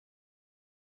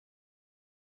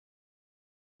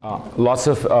Lots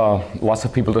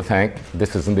of people to thank.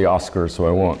 This isn't the Oscars, so I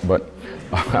won't. But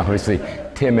obviously,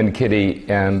 Tim and Kitty,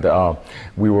 and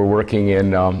we were working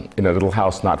in a little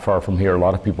house not far from here. A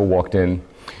lot of people walked in.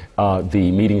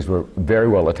 The meetings were very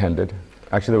well attended.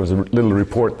 Actually, there was a little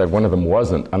report that one of them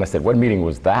wasn't, and I said, "What meeting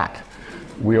was that?"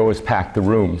 We always packed the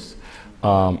rooms.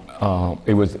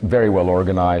 It was very well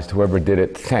organized. Whoever did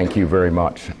it, thank you very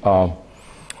much.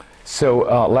 So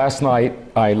last night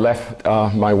I left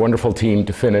my wonderful team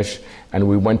to finish, and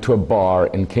we went to a bar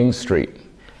in King Street,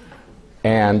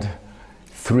 and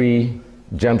 3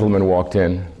 gentlemen walked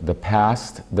in, the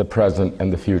past, the present,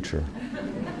 and the future.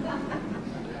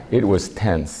 It was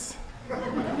tense.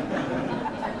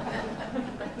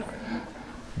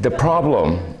 The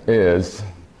problem is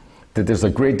that there's a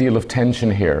great deal of tension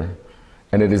here,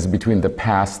 and it is between the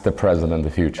past, the present, and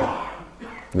the future.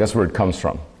 That's where it comes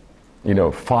from. You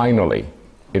know, finally,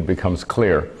 it becomes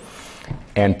clear.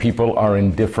 And people are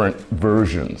in different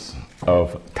versions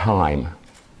of time,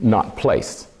 not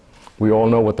place. We all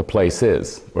know what the place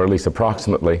is, or at least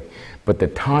approximately, but the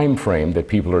time frame that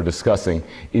people are discussing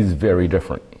is very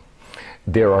different.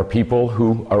 There are people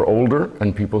who are older,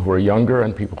 and people who are younger,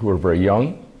 and people who are very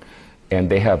young, and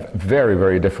they have very,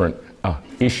 very different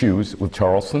issues with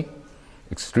Charleston.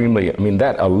 Extremely, I mean,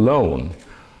 that alone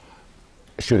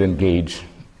should engage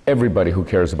everybody who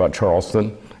cares about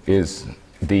Charleston. Is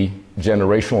the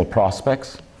generational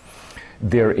prospects.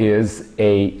 There is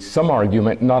some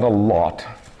argument, not a lot,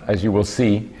 as you will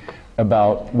see,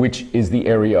 about which is the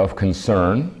area of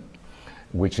concern,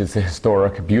 which is a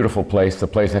historic, beautiful place, a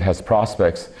place that has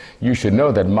prospects. You should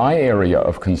know that my area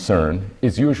of concern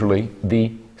is usually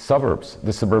the suburbs,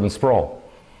 the suburban sprawl.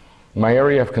 My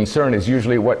area of concern is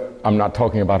usually what I'm not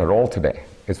talking about at all today.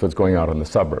 It's what's going on in the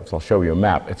suburbs. I'll show you a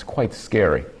map. It's quite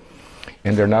scary.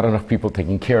 And there are not enough people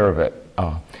taking care of it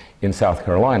in South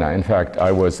Carolina. In fact,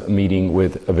 I was meeting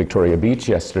with Victoria Beach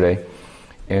yesterday,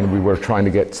 and we were trying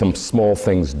to get some small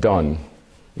things done.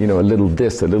 You know, a little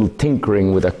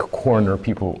tinkering with a corner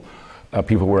people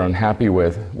were unhappy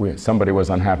with, somebody was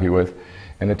unhappy with.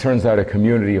 And it turns out a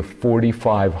community of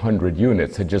 4,500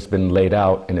 units had just been laid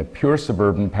out in a pure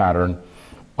suburban pattern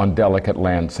on delicate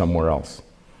land somewhere else.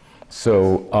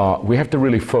 So we have to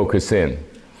really focus in.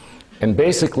 And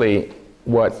basically,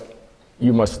 what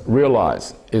you must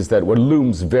realize is that what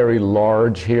looms very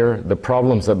large here, the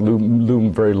problems that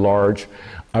loom very large,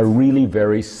 are really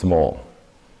very small.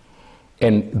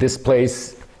 And this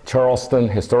place, Charleston,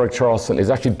 historic Charleston,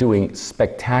 is actually doing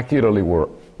spectacularly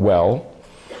well.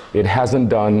 It hasn't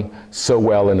done so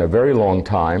well in a very long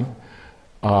time.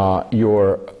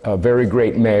 Your very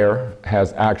great mayor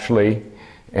has actually,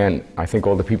 and I think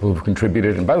all the people who've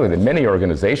contributed, and by the way, there are many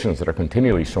organizations that are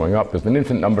continually showing up. There's an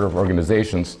infinite number of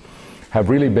organizations have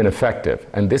really been effective.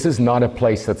 And this is not a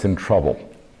place that's in trouble.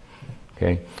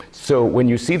 Okay? So when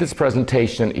you see this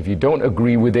presentation, if you don't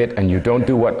agree with it and you don't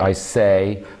do what I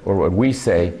say or what we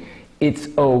say, it's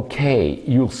okay.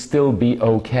 You'll still be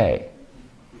okay.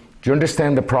 Do you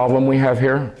understand the problem we have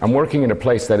here? I'm working in a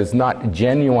place that is not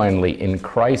genuinely in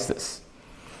crisis.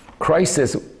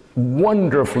 Crisis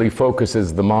wonderfully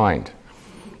focuses the mind.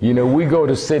 You know, we go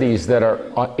to cities that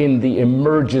are in the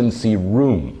emergency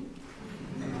room,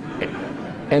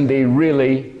 and they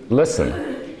really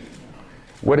listen.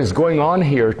 What is going on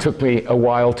here took me a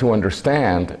while to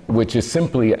understand, which is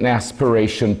simply an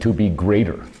aspiration to be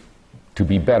greater, to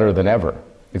be better than ever.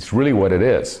 It's really what it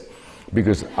is.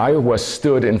 Because I was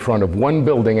stood in front of one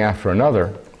building after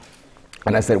another,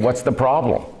 and I said, what's the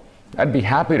problem? I'd be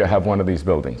happy to have one of these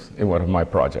buildings in one of my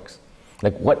projects.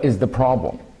 Like, what is the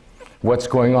problem? What's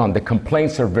going on? The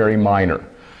complaints are very minor.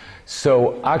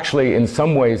 So actually, in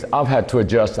some ways, I've had to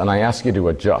adjust, and I ask you to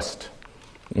adjust,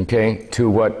 okay, to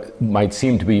what might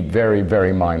seem to be very,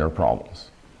 very minor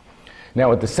problems.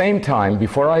 Now, at the same time,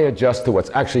 before I adjust to what's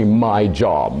actually my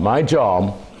job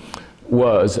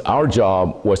our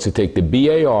job was to take the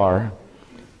B.A.R.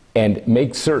 and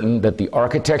make certain that the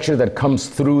architecture that comes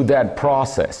through that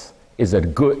process is as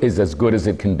good as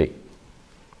it can be.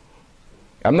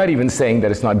 I'm not even saying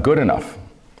that it's not good enough.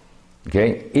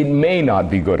 Okay? It may not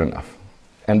be good enough.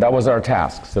 And that was our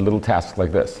task. It's a little task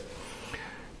like this.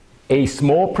 A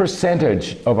small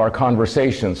percentage of our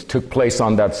conversations took place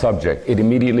on that subject. It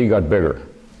immediately got bigger.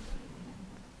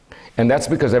 And that's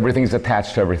because everything's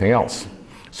attached to everything else.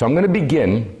 So I'm going to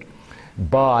begin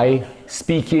by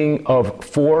speaking of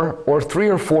 3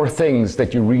 or 4 things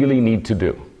that you really need to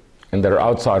do and that are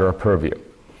outside our purview.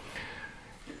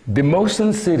 The most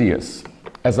insidious,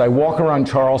 as I walk around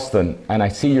Charleston and I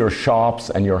see your shops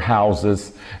and your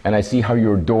houses and I see how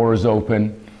your doors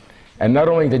open, and not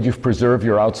only that you've preserved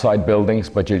your outside buildings,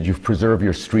 but you've preserved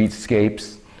your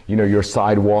streetscapes, you know, your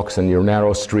sidewalks and your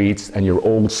narrow streets and your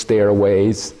old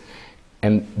stairways,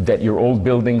 and that your old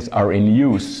buildings are in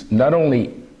use, not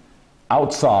only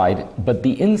outside, but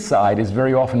the inside is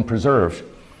very often preserved.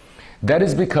 That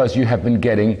is because you have been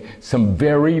getting some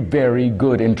very, very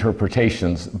good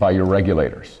interpretations by your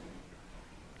regulators.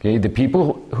 Okay, the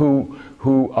people who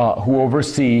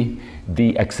oversee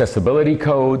the accessibility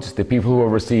codes, the people who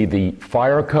oversee the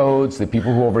fire codes, the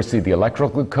people who oversee the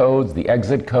electrical codes, the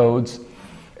exit codes,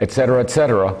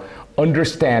 etc.,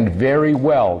 understand very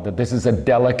well that this is a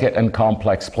delicate and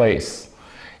complex place,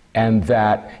 and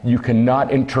that you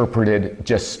cannot interpret it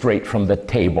just straight from the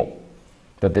table.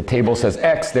 That the table says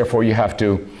X, therefore you have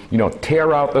to, you know,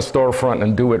 tear out the storefront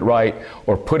and do it right,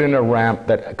 or put in a ramp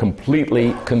that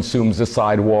completely consumes the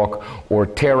sidewalk, or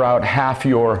tear out half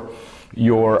the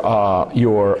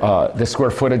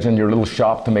square footage in your little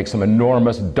shop to make some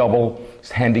enormous double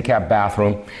handicap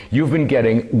bathroom. You've been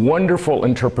getting wonderful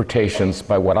interpretations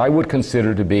by what I would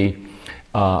consider to be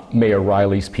Mayor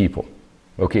Riley's people.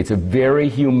 Okay, it's a very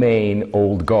humane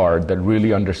old guard that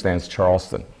really understands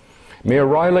Charleston. Mayor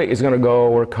Riley is going to go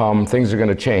or come, things are going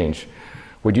to change.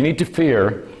 What you need to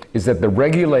fear is that the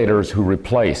regulators who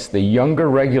replace, the younger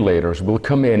regulators, will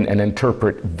come in and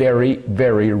interpret very,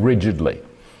 very rigidly.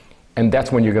 And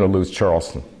that's when you're going to lose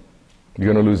Charleston.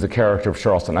 You're going to lose the character of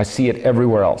Charleston. I see it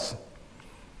everywhere else.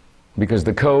 Because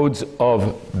the codes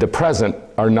of the present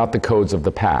are not the codes of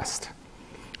the past.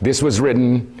 This was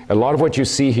written, a lot of what you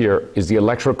see here is the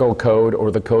electrical code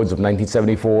or the codes of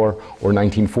 1974 or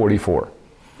 1944.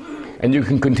 And you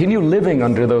can continue living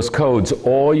under those codes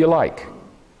all you like.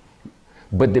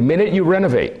 But the minute you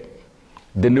renovate,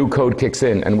 the new code kicks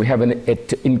in, and we have an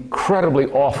incredibly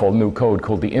awful new code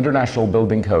called the International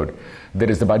Building Code that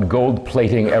is about gold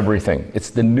plating everything. It's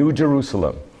the New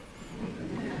Jerusalem.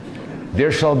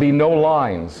 There shall be no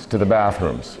lines to the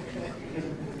bathrooms.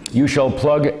 You shall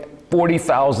plug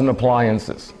 40,000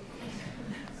 appliances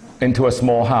into a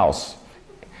small house.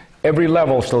 Every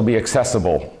level shall be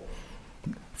accessible.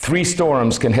 3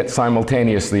 storms can hit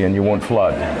simultaneously and you won't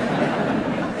flood.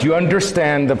 Do you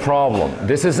understand the problem?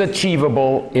 This is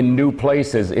achievable in new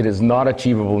places. It is not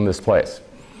achievable in this place.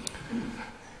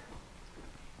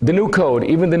 The new code,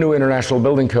 even the new International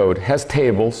Building Code, has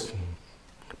tables,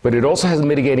 but it also has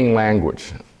mitigating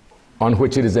language on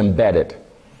which it is embedded.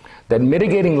 That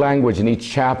mitigating language in each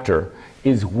chapter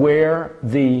is where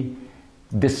the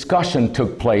discussion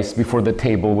took place before the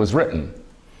table was written.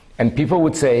 And people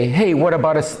would say, hey, what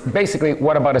about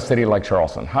a city like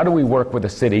Charleston? How do we work with a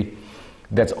city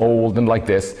that's old and like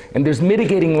this? And there's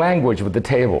mitigating language with the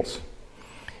tables.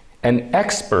 And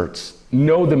experts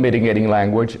know the mitigating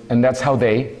language, and that's how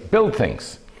they build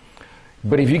things.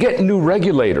 But if you get new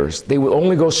regulators, they will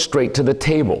only go straight to the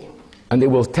table, and they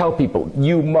will tell people,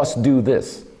 you must do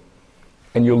this,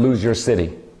 and you'll lose your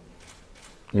city.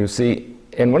 You see,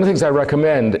 and one of the things I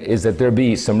recommend is that there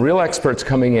be some real experts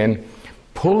coming in,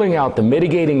 pulling out the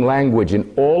mitigating language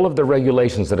in all of the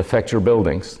regulations that affect your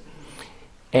buildings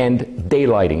and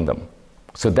daylighting them.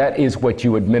 So that is what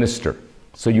you administer.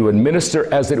 So you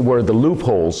administer, as it were, the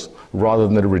loopholes rather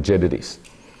than the rigidities.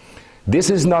 This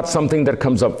is not something that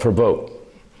comes up for vote.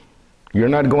 You're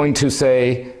not going to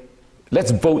say,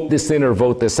 let's vote this in or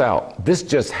vote this out. This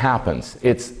just happens.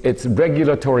 It's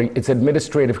regulatory, it's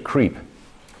administrative creep.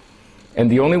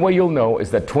 And the only way you'll know is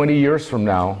that 20 years from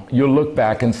now, you'll look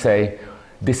back and say,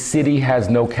 the city has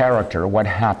no character. What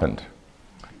happened?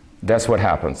 That's what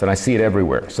happens, and I see it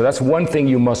everywhere. So that's one thing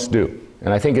you must do.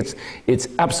 And I think it's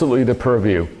absolutely the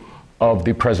purview of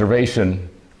the preservation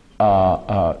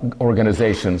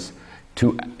organizations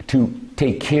to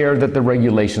take care that the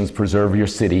regulations preserve your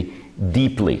city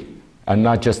deeply and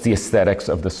not just the aesthetics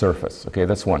of the surface. Okay,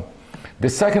 that's one. The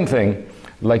second thing,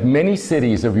 like many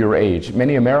cities of your age,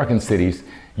 many American cities,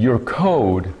 your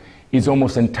code is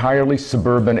almost entirely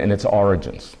suburban in its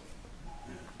origins.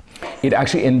 It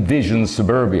actually envisions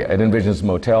suburbia. It envisions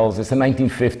motels. It's a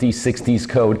 1950s, 60s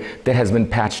code that has been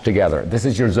patched together. This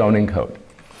is your zoning code.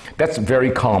 That's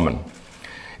very common.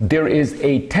 There is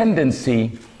a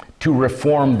tendency to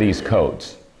reform these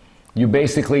codes. You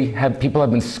basically have, people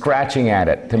have been scratching at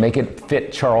it to make it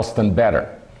fit Charleston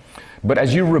better. But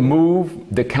as you remove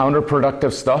the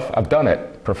counterproductive stuff, I've done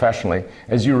it professionally,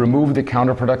 as you remove the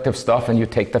counterproductive stuff and you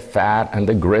take the fat and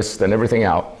the grist and everything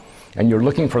out, and you're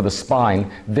looking for the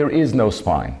spine, there is no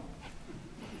spine.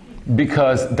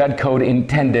 Because that code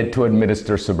intended to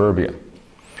administer suburbia.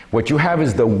 What you have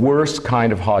is the worst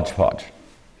kind of hodgepodge.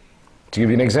 To give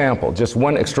you an example, just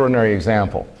one extraordinary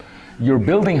example. Your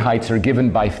building heights are given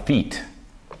by feet,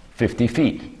 50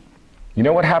 feet. You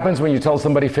know what happens when you tell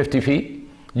somebody 50 feet?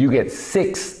 You get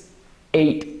 6,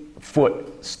 8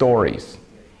 8-foot stories.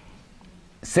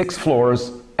 6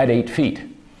 floors at 8 feet.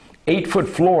 8-foot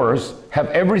floors have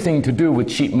everything to do with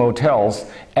cheap motels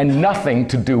and nothing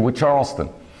to do with Charleston.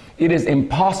 It is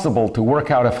impossible to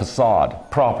work out a facade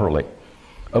properly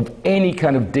of any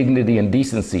kind of dignity and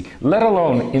decency, let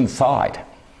alone inside,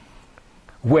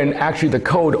 when actually the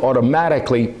code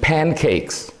automatically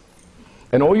pancakes.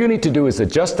 And all you need to do is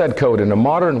adjust that code in a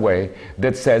modern way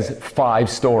that says 5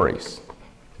 stories.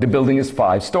 The building is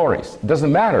 5 stories. It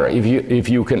doesn't matter if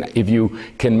you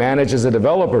can manage as a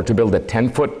developer to build a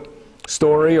 10-foot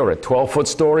story or a 12-foot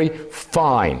story,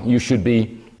 fine. You should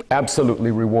be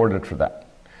absolutely rewarded for that.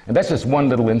 And that's just one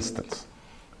little instance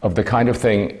of the kind of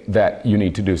thing that you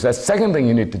need to do. So the second thing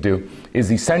you need to do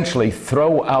is essentially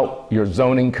throw out your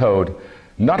zoning code,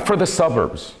 not for the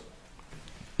suburbs,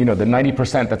 you know, the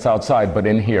 90% that's outside, but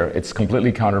in here. It's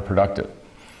completely counterproductive.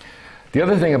 The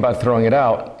other thing about throwing it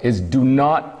out is do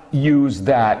not use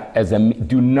that as the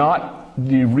redoing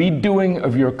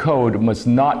of your code must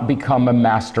not become a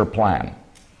master plan.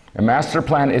 A master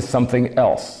plan is something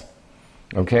else,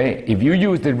 okay? If you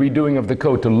use the redoing of the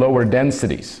code to lower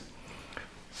densities,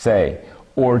 say,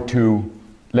 or to,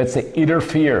 let's say,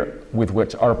 interfere with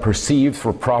what are perceived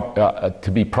for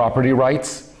to be property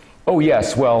rights, oh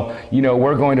yes, well, you know,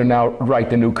 we're going to now write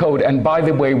the new code, and by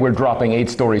the way, we're dropping 8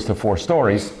 stories to 4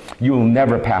 stories, you'll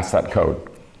never pass that code.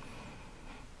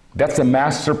 That's a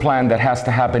master plan that has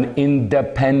to happen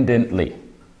independently,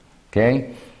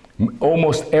 okay?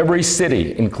 Almost every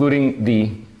city, including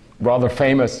the rather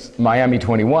famous Miami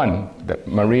 21 that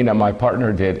Marina, my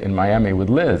partner, did in Miami with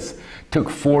Liz, took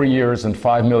 4 years and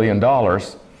 $5 million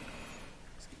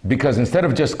because instead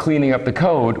of just cleaning up the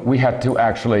code, we had to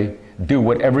actually do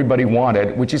what everybody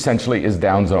wanted, which essentially is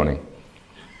downzoning.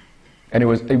 And it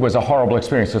was a horrible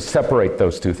experience, so separate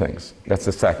those two things. That's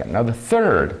the second. Now the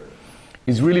third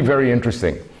is really very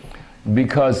interesting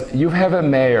because you have a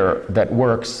mayor that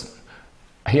works,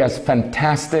 he has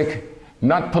fantastic,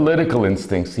 not political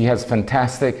instincts, he has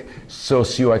fantastic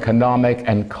socioeconomic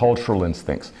and cultural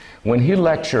instincts. When he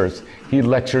lectures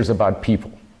about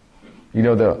people. You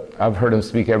know, I've heard him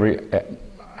speak a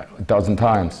dozen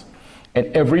times. And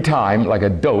every time, like a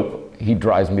dope, he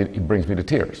brings me to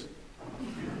tears.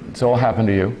 It's all happened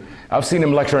to you. I've seen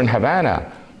him lecture in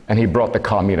Havana, and he brought the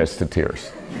communists to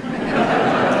tears.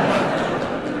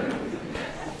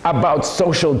 About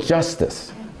social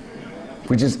justice,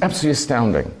 which is absolutely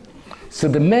astounding. So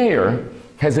the mayor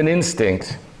has an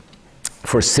instinct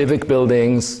for civic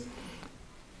buildings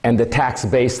and the tax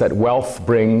base that wealth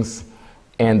brings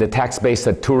and the tax base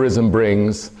that tourism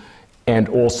brings, and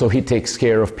also he takes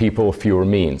care of people of fewer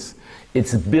means.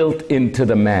 It's built into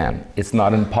the man. It's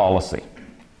not in policy,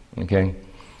 okay?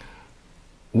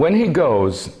 When he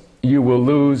goes, you will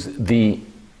lose the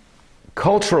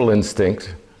cultural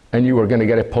instinct and you are going to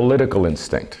get a political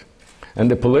instinct. And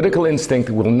the political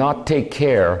instinct will not take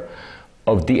care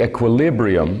of the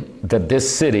equilibrium that this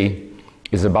city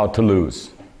is about to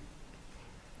lose.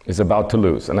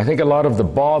 And I think a lot of the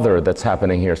bother that's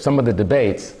happening here, some of the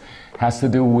debates, has to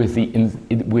do with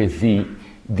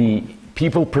the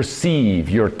people perceive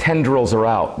your tendrils are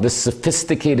out. This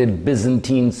sophisticated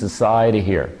Byzantine society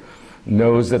here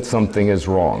knows that something is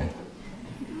wrong.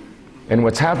 And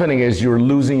what's happening is you're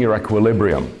losing your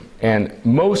equilibrium. And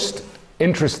most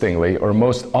interestingly, or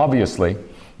most obviously,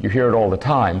 you hear it all the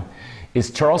time,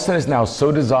 is Charleston is now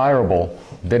so desirable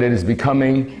that it is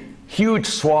becoming, huge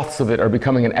swaths of it are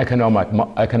becoming an economic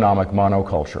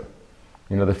monoculture.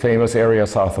 You know, the famous area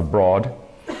south of Broad.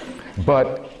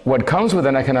 But what comes with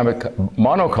an economic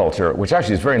monoculture, which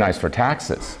actually is very nice for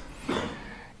taxes,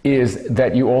 is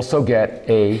that you also get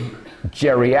a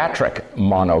geriatric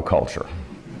monoculture.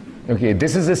 Okay,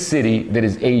 this is a city that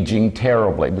is aging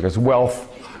terribly because wealth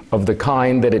of the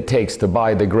kind that it takes to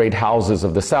buy the great houses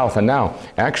of the South, and now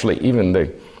actually even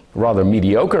the rather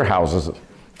mediocre houses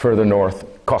further north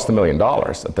cost $1 million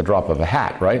at the drop of a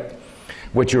hat, right?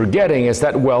 What you're getting is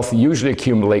that wealth usually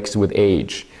accumulates with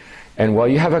age. And while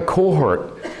you have a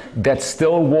cohort that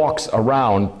still walks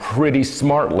around pretty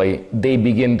smartly, they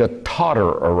begin to totter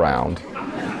around.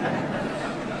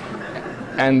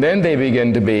 And then they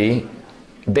begin to be,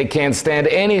 they can't stand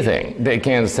anything. They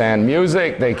can't stand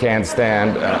music, they can't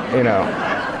stand, you know,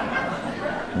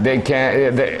 they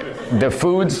can't, the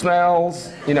food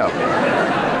smells, you know.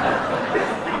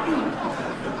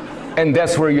 And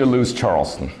that's where you lose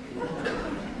Charleston.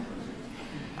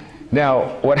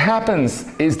 Now, what happens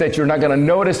is that you're not going to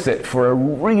notice it for a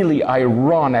really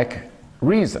ironic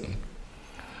reason.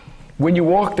 When you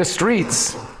walk the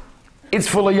streets, it's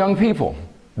full of young people.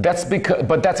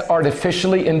 But that's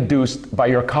artificially induced by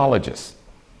your colleges.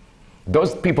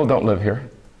 Those people don't live here.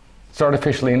 It's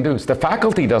artificially induced. The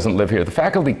faculty doesn't live here. The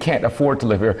faculty can't afford to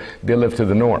live here. They live to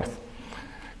the north.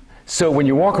 So when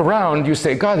you walk around, you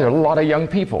say, God, there are a lot of young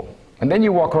people. And then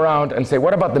you walk around and say,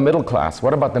 what about the middle class?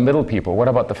 What about the middle people? What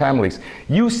about the families?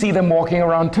 You see them walking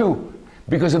around too,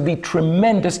 because of the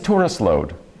tremendous tourist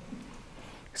load.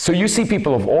 So you see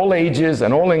people of all ages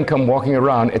and all income walking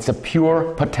around. It's a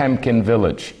pure Potemkin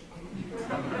village.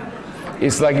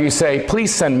 It's like you say,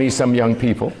 please send me some young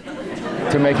people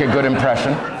to make a good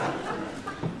impression.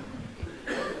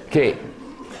 Okay,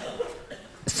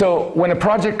 so when a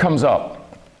project comes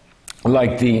up,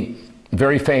 like the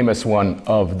very famous one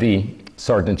of the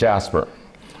Sergeant Jasper,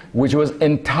 which was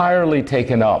entirely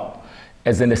taken up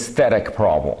as an aesthetic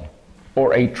problem,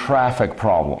 or a traffic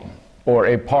problem, or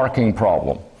a parking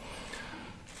problem.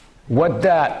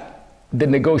 The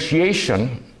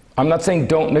negotiation, I'm not saying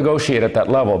don't negotiate at that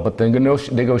level, but the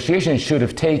negotiation should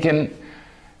have taken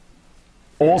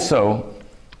also,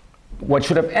 what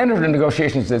should have entered in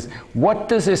negotiations is, what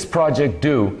does this project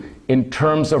do in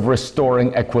terms of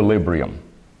restoring equilibrium?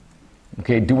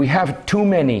 Okay, do we have too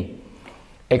many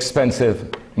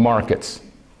expensive markets?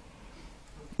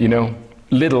 You know,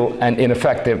 little and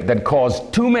ineffective, that cause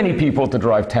too many people to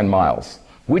drive 10 miles.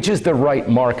 Which is the right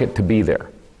market to be there?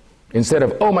 Instead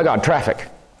of, oh my God, traffic,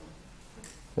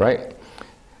 right?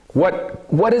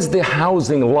 What is the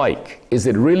housing like? Is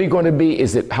it really going to be,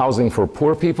 is it housing for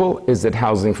poor people? Is it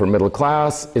housing for middle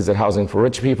class? Is it housing for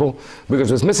rich people?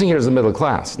 Because what's missing here is the middle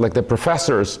class, like the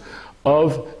professors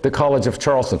of the College of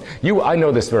Charleston. I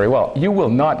know this very well. You will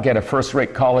not get a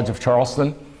first-rate College of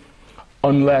Charleston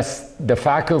unless the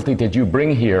faculty that you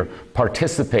bring here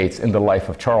participates in the life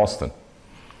of Charleston.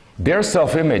 Their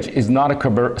self-image is not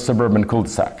a suburban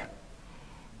cul-de-sac.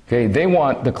 Okay, they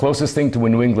want the closest thing to a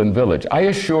New England village. I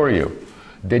assure you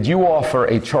that you offer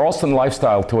a Charleston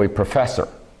lifestyle to a professor,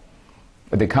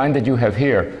 the kind that you have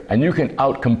here, and you can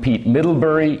outcompete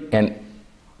Middlebury and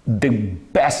the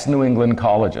best New England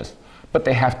colleges. But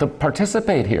they have to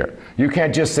participate here. You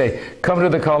can't just say, come to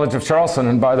the College of Charleston,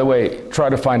 and by the way, try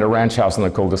to find a ranch house in the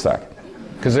cul-de-sac,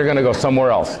 because they're going to go somewhere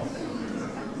else.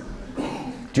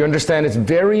 Do you understand? It's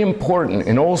very important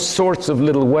in all sorts of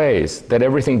little ways that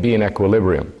everything be in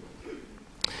equilibrium.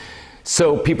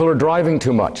 So people are driving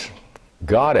too much.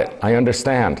 Got it, I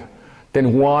understand.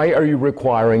 Then why are you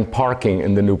requiring parking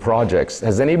in the new projects?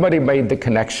 Has anybody made the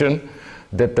connection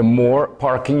that the more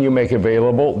parking you make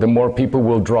available, the more people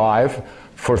will drive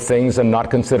for things and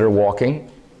not consider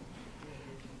walking?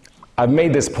 I've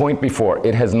made this point before.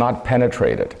 It has not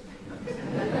penetrated.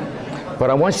 But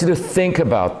I want you to think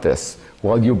about this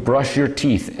while you brush your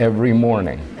teeth every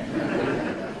morning.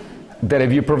 That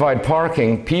if you provide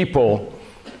parking, people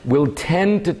will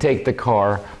tend to take the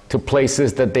car to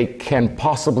places that they can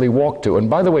possibly walk to. And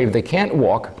by the way, if they can't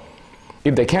walk,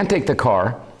 if they can't take the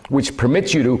car, which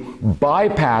permits you to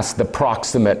bypass the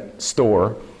proximate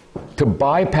store, to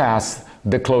bypass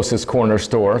the closest corner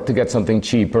store to get something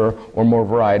cheaper or more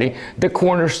variety, the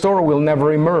corner store will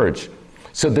never emerge.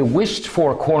 So the wished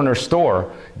for corner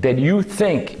store that you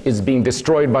think is being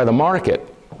destroyed by the market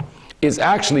is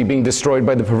actually being destroyed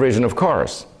by the provision of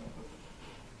cars.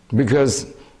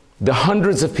 Because the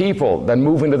hundreds of people that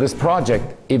move into this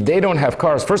project, if they don't have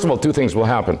cars, first of all, two things will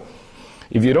happen.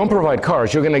 If you don't provide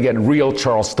cars, you're going to get real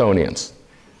Charlestonians,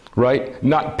 right?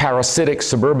 Not parasitic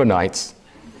suburbanites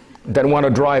that want to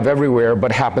drive everywhere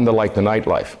but happen to like the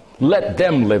nightlife. Let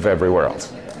them live everywhere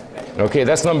else. Okay,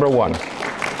 that's number one.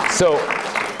 So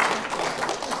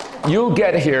you'll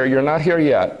get here, you're not here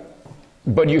yet,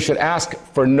 but you should ask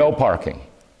for no parking.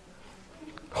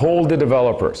 Hold the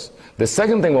developers. The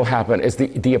second thing will happen is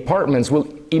the apartments will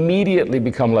immediately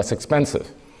become less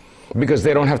expensive because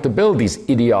they don't have to build these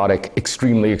idiotic,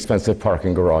 extremely expensive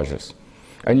parking garages.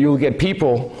 And you'll get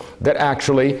people that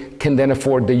actually can then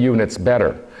afford the units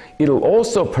better. It'll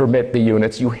also permit the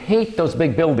units. You hate those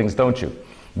big buildings, don't you?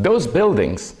 Those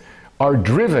buildings are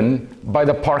driven by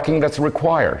the parking that's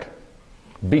required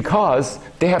because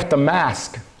they have to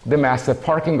mask the massive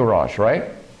parking garage, right?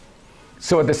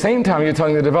 So at the same time, you're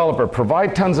telling the developer,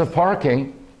 provide tons of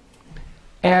parking,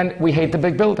 and we hate the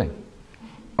big building.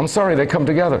 I'm sorry, they come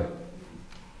together.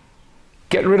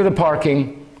 Get rid of the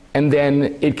parking, and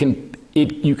then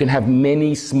you can have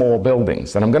many small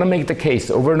buildings. And I'm going to make the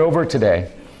case over and over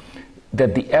today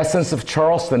that the essence of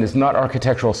Charleston is not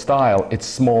architectural style, it's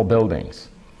small buildings.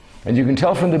 And you can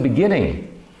tell from the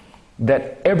beginning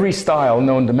that every style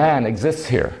known to man exists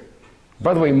here.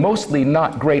 By the way, mostly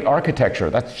not great architecture.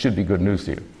 That should be good news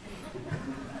to you.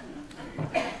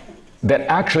 That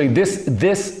actually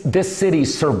this city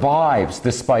survives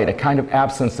despite a kind of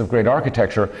absence of great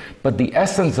architecture, but the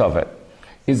essence of it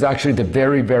is actually the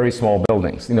very, very small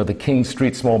buildings. You know, the King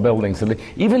Street small buildings.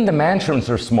 Even the mansions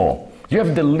are small. You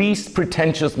have the least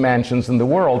pretentious mansions in the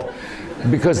world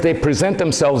because they present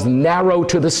themselves narrow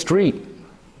to the street.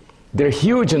 They're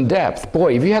huge in depth.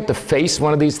 Boy, if you had to face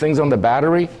one of these things on the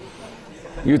Battery,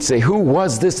 you'd say, who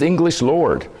was this English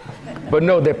lord? But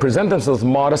no, they present themselves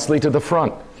modestly to the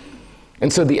front.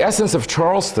 And so the essence of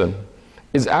Charleston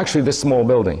is actually this small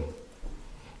building.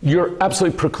 You're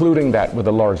absolutely precluding that with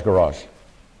a large garage.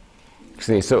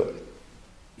 See, so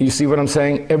you see what I'm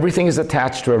saying? Everything is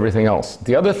attached to everything else.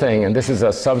 The other thing, and this is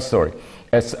a sub-story,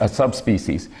 a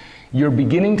subspecies, you're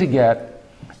beginning to get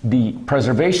the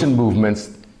preservation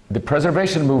movements. The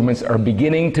preservation movements are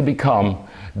beginning to become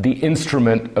the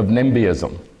instrument of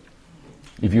NIMBYism.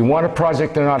 If you want a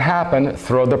project to not happen,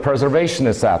 throw the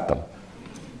preservationists at them,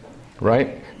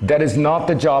 right? That is not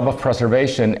the job of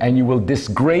preservation, and you will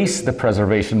disgrace the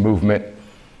preservation movement,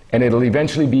 and it'll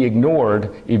eventually be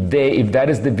ignored if that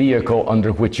is the vehicle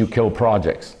under which you kill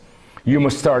projects. You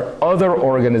must start other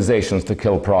organizations to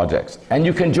kill projects, and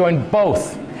you can join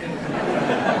both.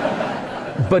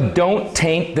 But don't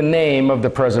taint the name of the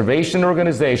preservation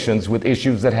organizations with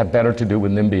issues that have better to do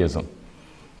with NIMBYism.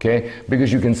 Okay?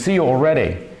 Because you can see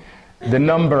already the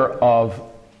number of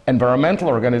environmental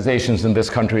organizations in this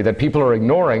country that people are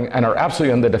ignoring and are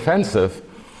absolutely on the defensive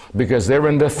because they're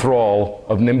in the thrall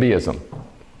of NIMBYism.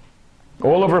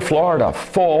 All over Florida,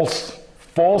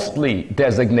 falsely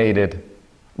designated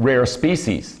rare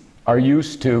species are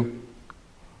used to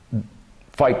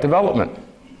fight development.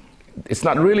 It's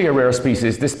not really a rare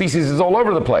species. The species is all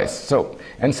over the place. So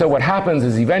what happens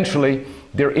is eventually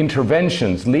there are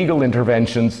interventions, legal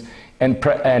interventions, and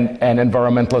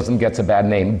environmentalism gets a bad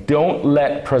name. Don't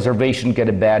let preservation get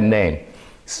a bad name.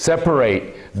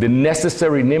 Separate the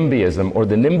necessary NIMBYism, or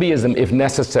the NIMBYism if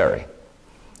necessary,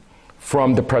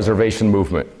 from the preservation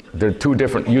movement. They're two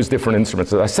different, use different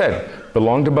instruments. As I said,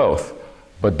 belong to both,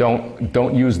 but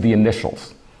don't use the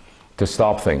initials to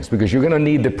stop things, because you're going to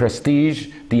need the prestige,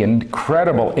 the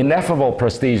incredible, ineffable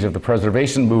prestige of the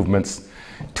preservation movements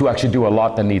to actually do a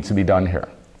lot that needs to be done here.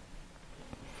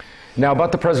 Now,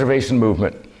 about the preservation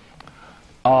movement.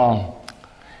 A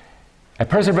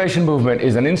preservation movement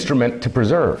is an instrument to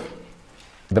preserve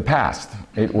the past.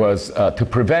 It was to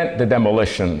prevent the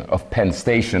demolition of Penn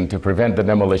Station, to prevent the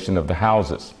demolition of the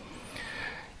houses.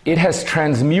 It has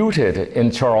transmuted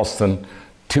in Charleston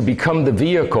to become the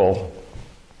vehicle,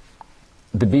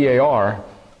 the B.A.R.,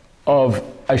 of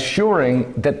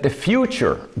assuring that the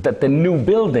future, that the new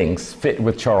buildings fit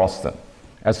with Charleston.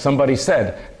 As somebody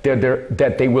said,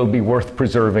 that they will be worth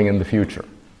preserving in the future.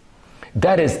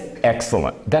 That is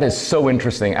excellent. That is so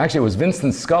interesting. Actually, it was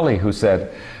Vincent Scully who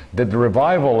said that the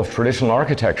revival of traditional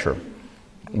architecture,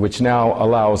 which now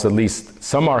allows at least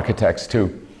some architects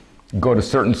to go to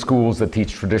certain schools that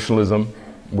teach traditionalism,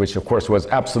 which of course was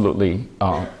absolutely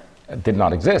did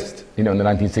not exist, you know, in the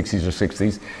 1960s or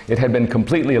 60s. It had been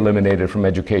completely eliminated from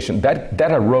education.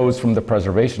 That arose from the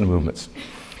preservation movements.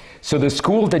 So the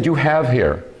school that you have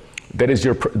here, that is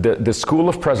the school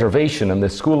of preservation and the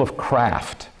school of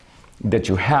craft that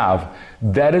you have,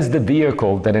 that is the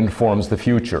vehicle that informs the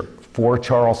future for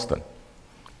Charleston.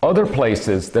 Other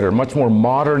places that are much more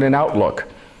modern in outlook,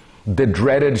 the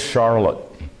dreaded Charlotte,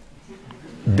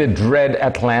 the dread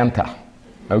Atlanta,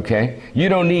 okay? You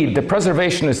don't need, the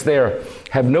preservationists there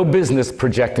have no business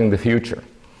projecting the future.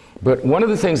 But one of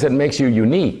the things that makes you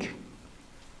unique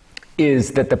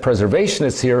is that the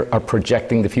preservationists here are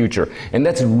projecting the future. And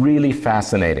that's really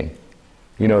fascinating.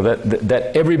 You know,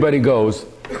 that everybody goes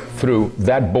through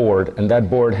that board, and that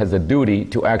board has a duty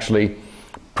to actually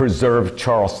preserve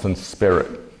Charleston's spirit.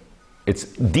 It's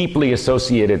deeply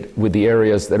associated with the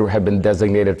areas that have been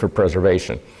designated for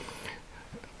preservation.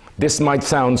 This might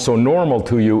sound so normal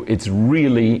to you, it's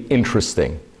really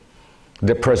interesting.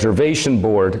 The preservation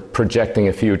board projecting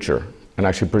a future and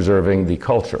actually preserving the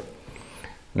culture.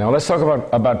 Now let's talk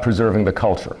about preserving the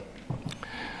culture.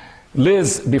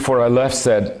 Liz, before I left,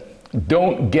 said,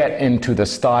 don't get into the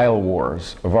style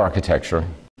wars of architecture,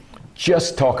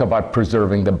 just talk about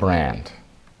preserving the brand.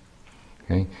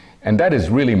 Okay? And that is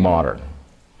really modern.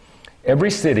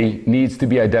 Every city needs to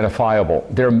be identifiable.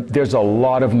 There's a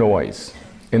lot of noise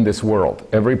in this world.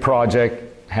 Every project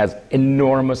has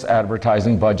enormous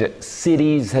advertising budget.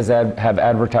 Cities have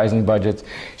advertising budgets.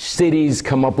 Cities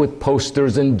come up with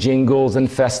posters and jingles and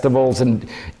festivals and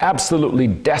absolutely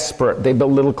desperate. They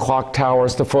build little clock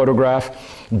towers to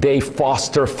photograph. They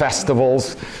foster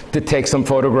festivals to take some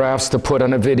photographs to put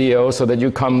on a video so that you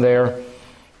come there.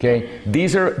 Okay?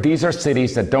 These are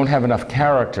cities that don't have enough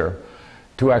character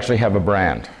to actually have a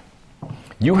brand.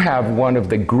 You have one of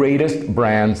the greatest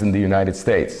brands in the United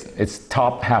States. It's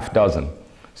top half dozen.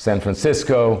 San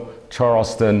Francisco,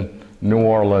 Charleston, New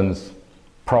Orleans,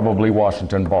 probably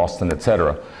Washington, Boston,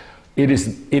 etc. It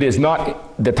is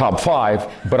not the top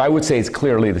 5, but I would say it's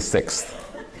clearly the 6th.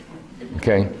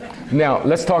 Okay? Now,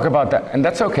 let's talk about that, and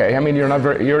that's okay. I mean,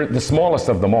 you're the smallest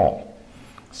of them all.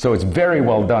 So it's very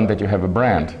well done that you have a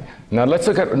brand. Now, let's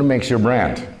look at what makes your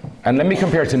brand. And let me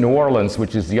compare it to New Orleans,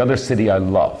 which is the other city I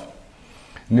love.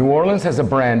 New Orleans has a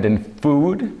brand in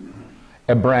food,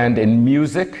 a brand in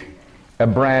music, a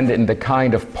brand in the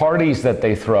kind of parties that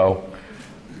they throw,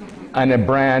 and a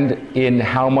brand in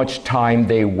how much time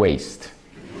they waste,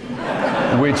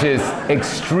 which is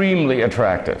extremely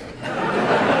attractive.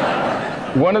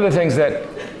 One of the things that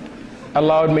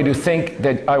allowed me to think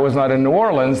that I was not in New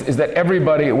Orleans is that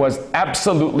everybody was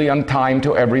absolutely on time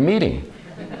to every meeting.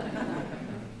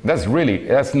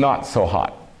 That's not so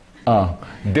hot.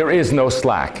 There is no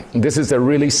slack. This is a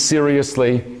really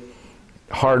seriously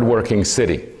hard-working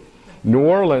city. New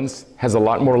Orleans has a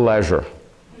lot more leisure.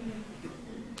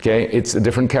 Okay, it's a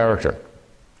different character.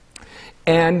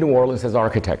 And New Orleans has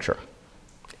architecture.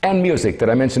 And music. Did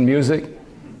I mention music?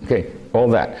 Okay, all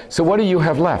that. So what do you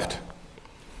have left?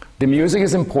 The music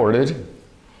is imported.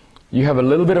 You have a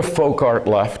little bit of folk art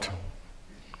left.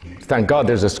 Thank God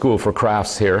there's a school for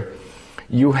crafts here.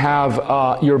 You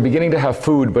have, you're beginning to have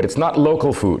food, but it's not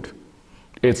local food.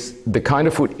 It's the kind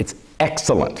of food, it's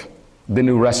excellent, the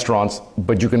new restaurants,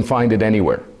 but you can find it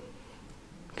anywhere.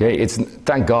 Okay,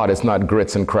 thank God it's not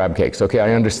grits and crab cakes. Okay,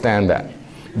 I understand that.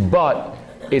 But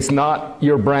it's not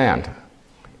your brand.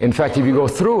 In fact, if you go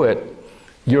through it,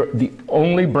 the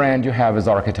only brand you have is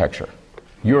architecture.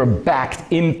 You're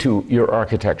backed into your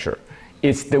architecture.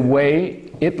 It's the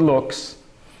way it looks.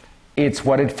 It's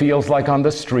what it feels like on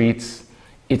the streets.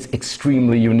 It's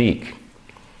extremely unique,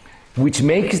 which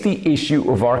makes the issue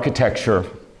of architecture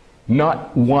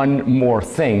not one more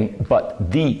thing,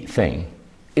 but the thing.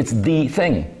 It's the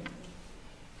thing.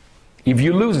 If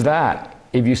you lose that,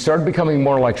 if you start becoming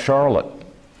more like Charlotte,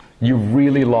 you've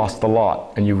really lost a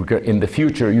lot. And in the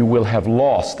future, you will have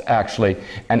lost, actually,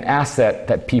 an asset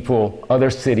that people, other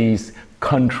cities,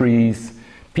 countries,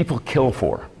 people kill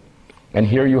for. And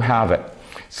here you have it.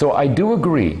 So I do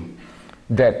agree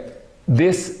that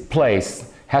this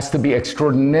place has to be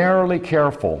extraordinarily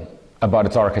careful about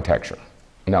its architecture.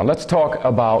 Now let's talk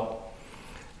about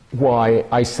why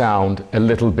I sound a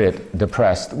little bit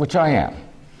depressed, which I am.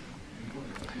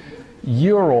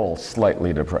 You're all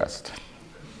slightly depressed.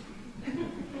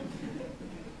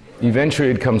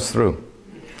 Eventually it comes through.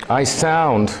 I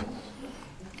sound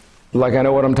like I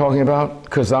know what I'm talking about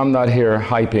because I'm not here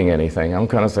hyping anything. I'm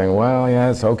kind of saying, well,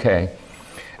 yeah, it's okay.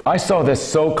 I saw this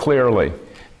so clearly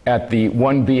at the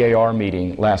one B.A.R.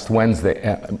 meeting last Wednesday.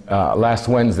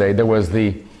 There was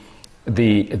the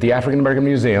African American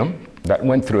Museum that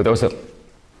went through. There was a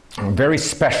very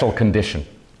special condition.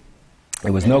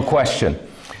 There was no question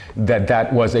that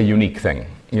that was a unique thing.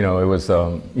 You know, it was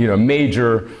a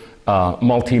major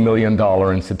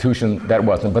multi-million-dollar institution. That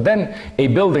wasn't. But then a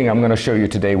building I'm going to show you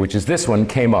today, which is this one,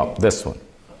 came up. This one,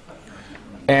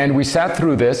 and we sat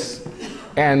through this.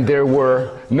 And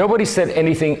nobody said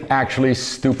anything actually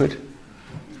stupid,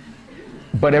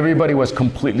 but everybody was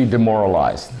completely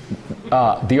demoralized.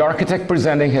 The architect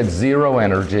presenting had zero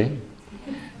energy.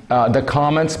 The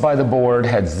comments by the board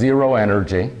had zero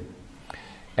energy.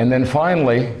 And then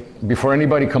finally, before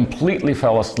anybody completely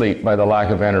fell asleep by the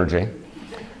lack of energy,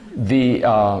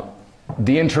 the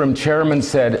interim chairman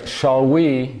said, "Shall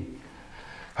we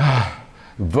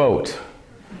vote,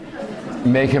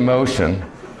 make a motion?"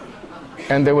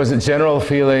 And there was a general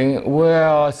feeling,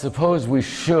 well, I suppose we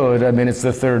should. I mean, it's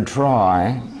the third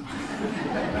try.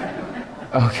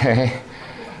 Okay.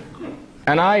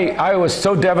 And I was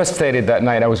so devastated that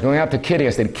night. I was going out to Kitty. I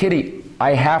said, Kitty,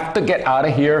 I have to get out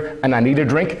of here and I need a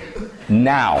drink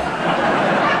now.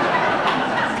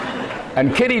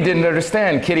 And Kitty didn't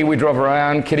understand. Kitty, we drove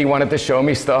around. Kitty wanted to show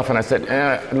me stuff. And I said,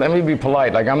 let me be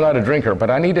polite. Like, I'm not a drinker, but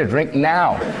I need a drink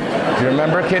now. Do you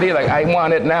remember, Kitty? Like, I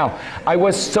want it now. I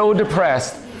was so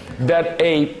depressed that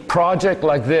a project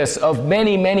like this of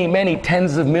many, many, many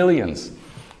tens of millions,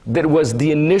 that was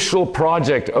the initial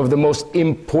project of the most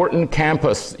important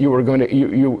campus you were going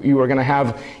to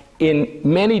have in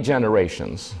many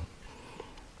generations.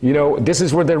 You know, this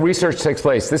is where the research takes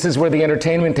place. This is where the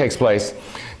entertainment takes place.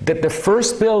 That the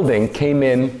first building came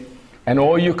in, and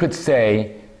all you could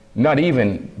say, not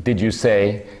even did you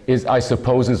say, is, I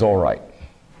suppose is all right.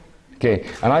 Okay,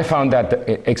 and I found that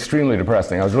extremely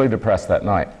depressing. I was really depressed that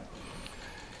night.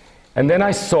 And then I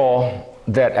saw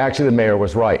that actually the mayor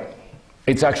was right.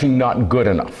 It's actually not good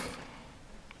enough.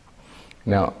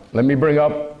 Now, let me bring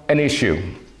up an issue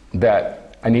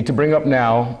that I need to bring up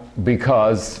now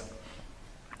because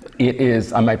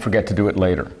I might forget to do it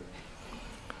later.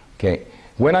 Okay.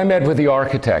 When I met with the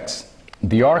architects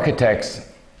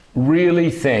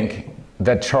really think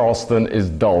that Charleston is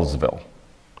Dullsville,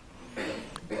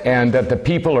 and that the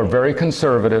people are very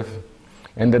conservative,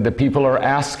 and that the people are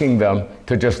asking them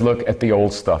to just look at the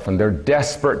old stuff, and they're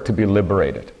desperate to be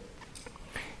liberated.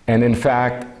 And in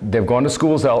fact, they've gone to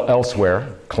schools elsewhere,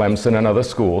 Clemson and other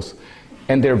schools,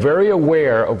 and they're very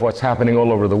aware of what's happening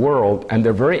all over the world, and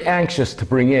they're very anxious to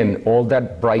bring in all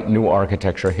that bright new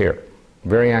architecture here.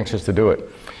 Very anxious to do it.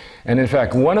 And in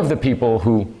fact, one of the people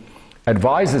who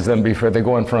advises them before they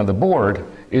go in front of the board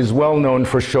is well known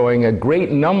for showing a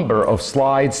great number of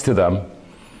slides to them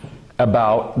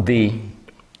about the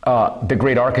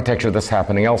great architecture that's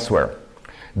happening elsewhere.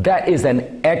 That is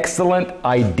an excellent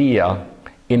idea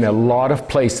in a lot of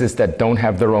places that don't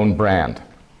have their own brand.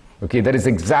 Okay, that is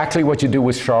exactly what you do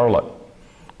with Charlotte,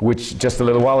 which just a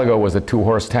little while ago was a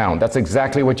two-horse town. That's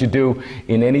exactly what you do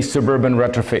in any suburban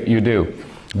retrofit you do.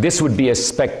 This would be a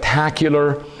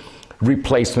spectacular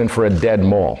replacement for a dead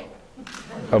mall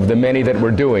of the many that we're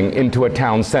doing into a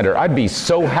town center. I'd be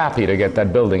so happy to get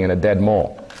that building in a dead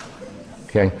mall.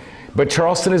 Okay? But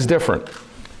Charleston is different.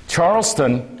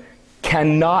 Charleston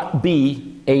cannot be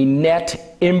a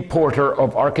net importer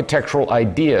of architectural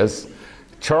ideas.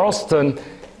 Charleston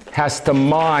has to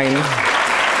mine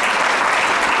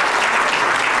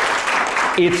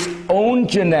its own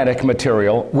genetic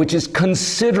material, which is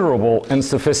considerable and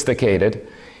sophisticated,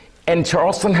 and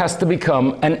Charleston has to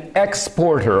become an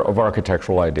exporter of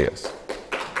architectural ideas.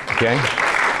 Okay?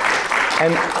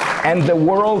 And the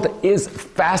world is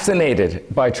fascinated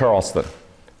by Charleston.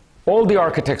 All the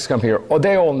architects come here,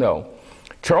 they all know.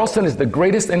 Charleston is the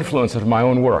greatest influence of my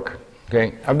own work.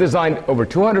 Okay? I've designed over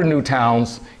 200 new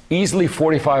towns, easily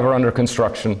 45 are under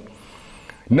construction.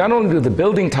 Not only do the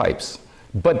building types,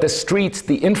 but the streets,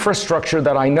 the infrastructure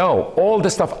that I know, all the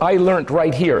stuff I learned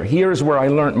right here. Here's where I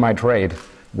learned my trade,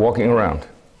 walking around.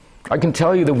 I can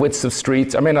tell you the widths of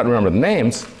streets. I may not remember the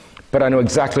names, but I know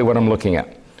exactly what I'm looking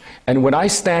at. And when I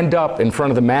stand up in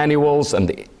front of the manuals and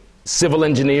the civil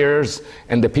engineers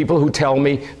and the people who tell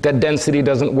me that density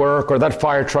doesn't work or that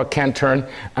fire truck can't turn,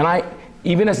 and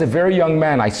even as a very young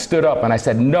man, I stood up and I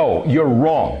said, no, you're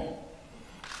wrong.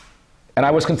 And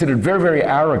I was considered very, very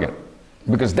arrogant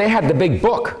because they had the big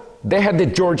book. They had the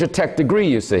Georgia Tech degree,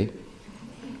 you see.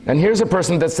 And here's a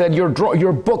person that said, your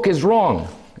book is wrong.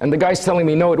 And the guy's telling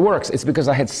me, no, it works. It's because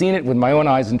I had seen it with my own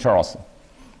eyes in Charleston.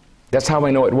 That's how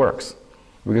I know it works,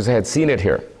 because I had seen it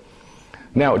here.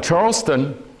 Now,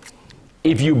 Charleston,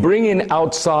 if you bring in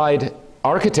outside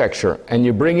architecture, and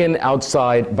you bring in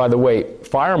outside, by the way,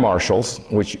 fire marshals,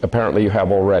 which apparently you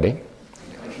have already,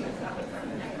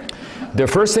 the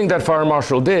first thing that fire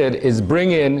marshal did is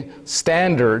bring in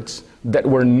standards that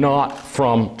were not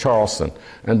from Charleston.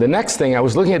 And the next thing, I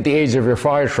was looking at the age of your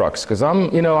fire trucks, because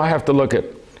I have to look at,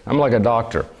 I'm like a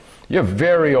doctor. You have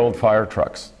very old fire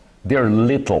trucks. They're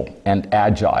little and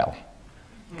agile.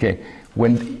 Okay?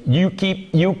 When you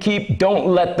keep, don't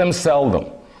let them sell them.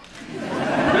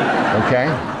 Okay?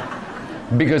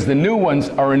 Because the new ones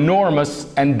are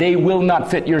enormous and they will not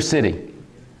fit your city.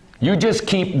 You just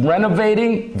keep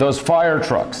renovating those fire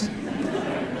trucks.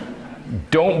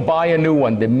 Don't buy a new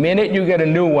one. The minute you get a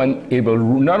new one, it will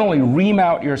not only ream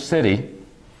out your city,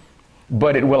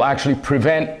 but it will actually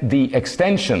prevent the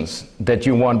extensions that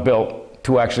you want built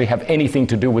to actually have anything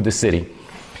to do with the city.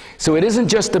 So it isn't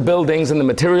just the buildings and the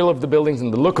material of the buildings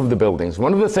and the look of the buildings.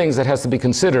 One of the things that has to be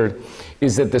considered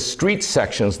is that the street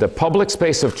sections, the public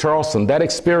space of Charleston, that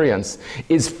experience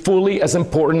is fully as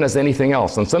important as anything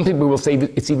else. And some people will say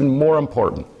that it's even more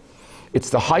important. It's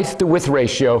the height to width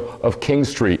ratio of King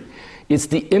Street. It's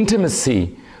the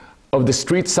intimacy of the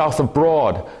streets south of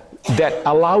Broad that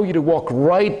allow you to walk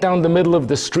right down the middle of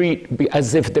the street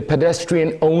as if the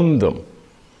pedestrian owned them.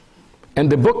 And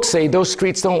the books say those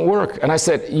streets don't work. And I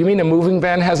said, you mean a moving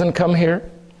van hasn't come here?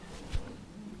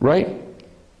 Right?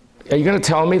 Are you going to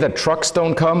tell me that trucks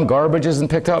don't come, garbage isn't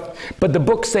picked up? But the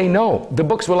books say no. The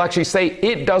books will actually say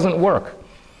it doesn't work.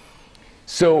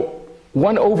 So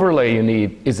one overlay you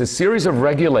need is a series of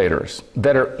regulators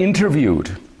that are interviewed.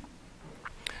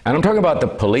 And I'm talking about the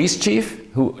police chief,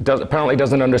 who apparently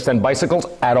doesn't understand bicycles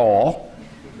at all.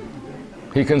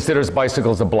 He considers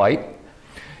bicycles a blight.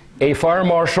 A fire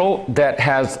marshal that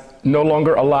no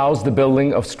longer allows the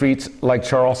building of streets like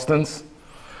Charleston's.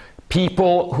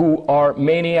 People who are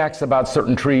maniacs about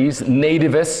certain trees,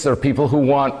 nativists, or people who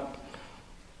want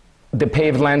the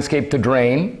paved landscape to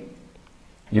drain.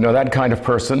 You know, that kind of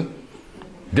person.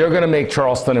 They're going to make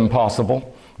Charleston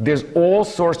impossible. There's all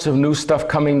sorts of new stuff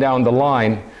coming down the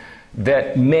line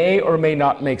that may or may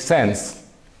not make sense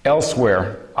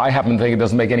elsewhere. I happen to think it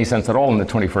doesn't make any sense at all in the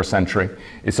 21st century.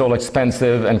 It's all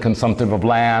expensive and consumptive of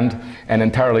land and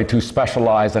entirely too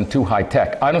specialized and too high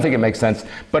tech. I don't think it makes sense,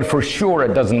 but for sure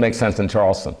it doesn't make sense in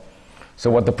Charleston. So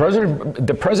what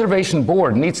the Preservation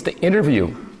Board needs to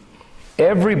interview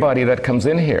everybody that comes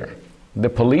in here, the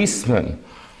policemen,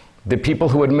 the people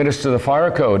who administer the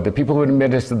fire code, the people who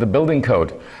administer the building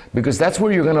code, because that's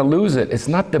where you're going to lose it. It's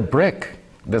not the brick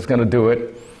that's going to do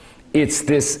it. It's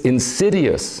this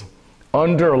insidious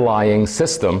underlying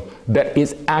system that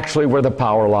is actually where the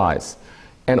power lies.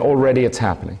 And already it's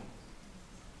happening.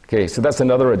 Okay, so that's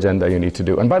another agenda you need to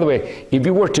do. And by the way, if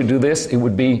you were to do this, it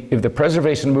would be, if the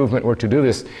preservation movement were to do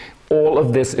this, all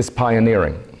of this is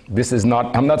pioneering. This is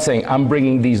not, I'm not saying I'm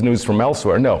bringing these news from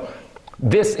elsewhere, no.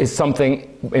 This is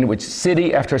something in which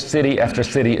city after city after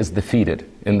city is defeated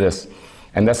in this.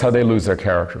 And that's how they lose their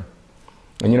character.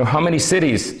 And you know how many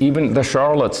cities, even the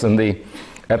Charlottes and the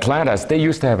Atlantas, they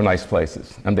used to have nice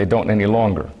places, and they don't any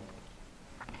longer.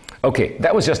 Okay,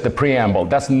 that was just the preamble.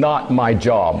 That's not my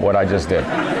job, what I just did.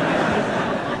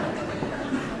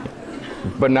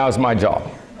 But now it's my job.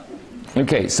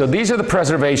 Okay, so these are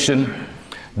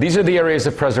the areas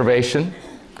of preservation.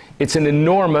 It's an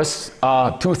enormous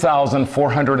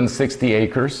 2,460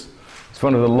 acres. It's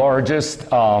one of the largest.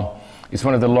 It's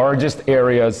one of the largest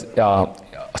areas,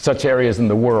 such areas in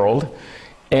the world.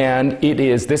 And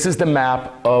this is the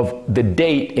map of the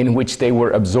date in which they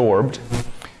were absorbed.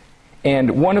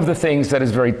 And one of the things that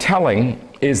is very telling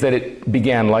is that it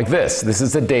began like this. This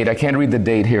is the date. I can't read the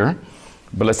date here,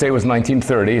 but let's say it was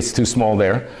 1930. It's too small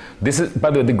there. This is, by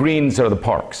the way, the greens are the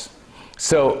parks.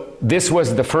 So this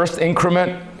was the first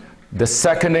increment, the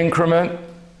second increment,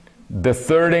 the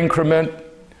third increment,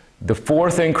 the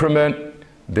fourth increment,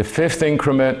 the fifth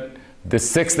increment, the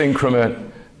sixth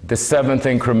increment, the seventh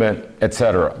increment,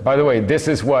 etc. By the way, this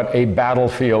is what a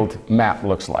battlefield map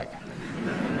looks like.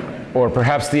 Or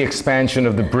perhaps the expansion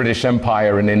of the British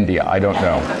Empire in India, I don't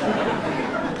know.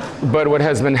 But what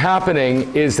has been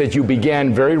happening is that you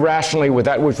began very rationally with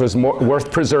that which was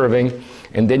worth preserving,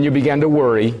 and then you began to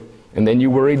worry, and then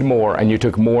you worried more, and you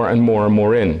took more and more and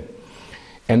more in.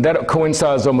 And that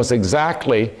coincides almost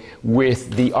exactly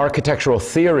with the architectural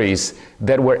theories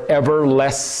that were ever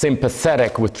less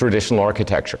sympathetic with traditional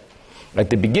architecture. At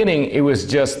the beginning, it was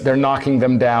just they're knocking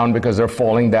them down because they're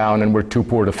falling down and we're too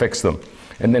poor to fix them.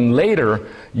 And then later,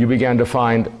 you began to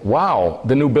find, wow,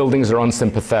 the new buildings are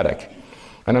unsympathetic.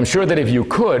 And I'm sure that if you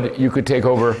could take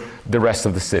over the rest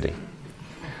of the city.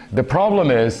 The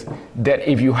problem is that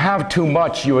if you have too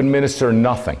much, you administer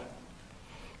nothing.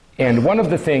 And one of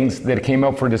the things that came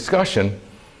up for discussion,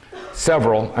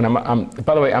 several, and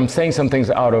by the way, I'm saying some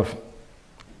things out of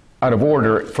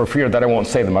order for fear that I won't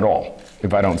say them at all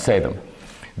if I don't say them.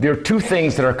 There are two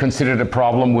things that are considered a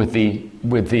problem with the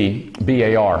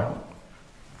B.A.R.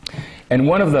 And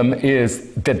one of them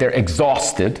is that they're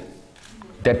exhausted,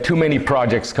 that too many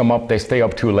projects come up, they stay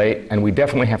up too late, and we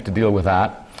definitely have to deal with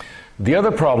that. The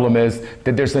other problem is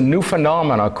that there's a new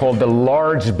phenomena called the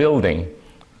large building,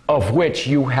 of which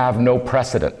you have no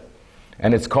precedent.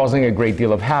 And it's causing a great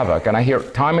deal of havoc. And I hear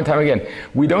time and time again,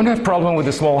 we don't have problem with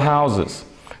the small houses.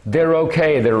 They're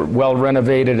okay, they're well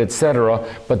renovated, etc.,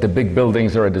 but the big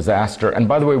buildings are a disaster. And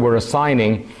by the way, we're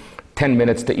assigning 10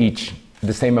 minutes to each,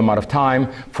 the same amount of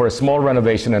time for a small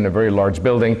renovation and a very large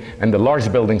building, and the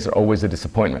large buildings are always a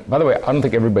disappointment. By the way, I don't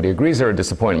think everybody agrees they're a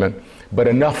disappointment, but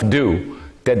enough do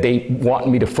that they want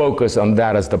me to focus on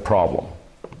that as the problem.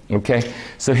 Okay,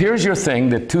 so here's your thing,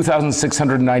 the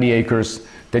 2,690 acres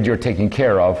that you're taking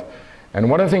care of. And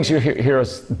one of the things you hear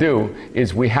us do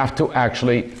is we have to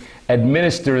actually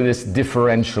administer this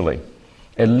differentially.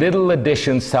 A little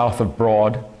addition south of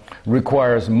Broad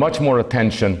requires much more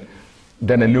attention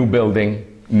than a new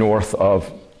building north of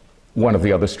one of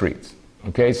the other streets.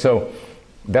 Okay, so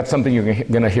that's something you're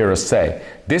going to hear us say.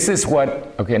 This is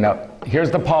what, okay, now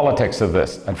here's the politics of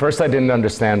this. At first I didn't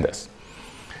understand this.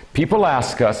 People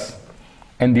ask us,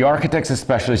 and the architects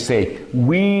especially say,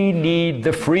 we need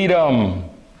the freedom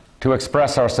to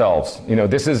express ourselves. You know,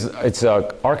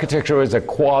 architecture is a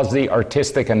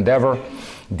quasi-artistic endeavor.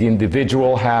 The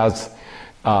individual has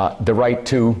the right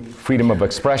to freedom of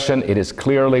expression. It is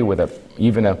clearly, with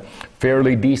even a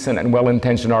fairly decent and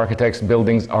well-intentioned architect's,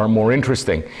 buildings are more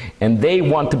interesting. And they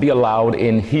want to be allowed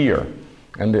in here.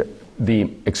 And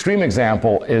the extreme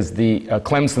example is the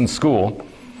Clemson School.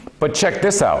 But check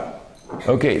this out.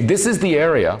 Okay, this is the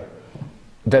area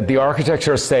that the architects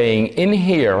are saying, in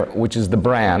here, which is the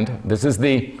brand, this is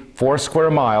the 4 square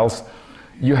miles,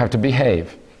 you have to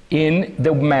behave. in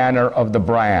the manner of the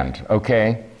brand,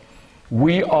 okay?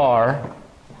 We are,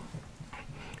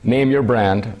 name your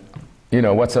brand. You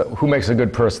know, who makes a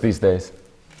good purse these days?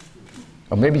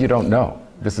 Or maybe you don't know.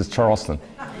 This is Charleston.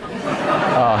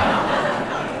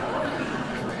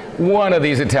 One of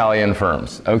these Italian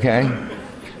firms, okay?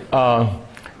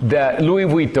 That Louis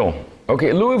Vuitton.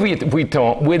 Okay, Louis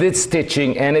Vuitton, with its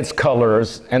stitching and its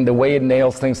colors and the way it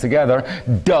nails things together,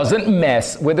 doesn't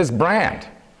mess with its brand.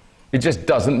 It just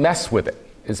doesn't mess with it.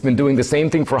 It's been doing the same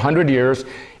thing for 100 years.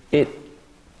 It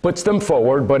puts them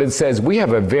forward, but it says, we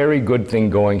have a very good thing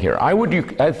going here. I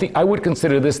would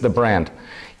consider this the brand.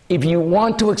 If you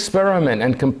want to experiment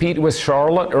and compete with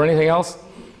Charlotte or anything else,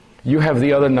 you have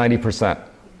the other 90%,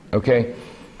 okay?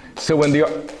 So when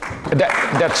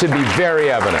that should be very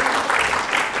evident.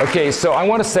 Okay, so I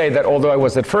want to say that although I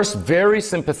was at first very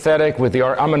sympathetic with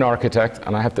I'm an architect,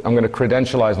 and I'm going to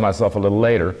credentialize myself a little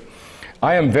later.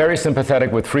 I am very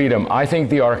sympathetic with freedom. I think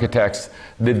the architects,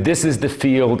 that this is the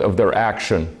field of their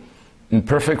action in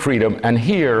perfect freedom. And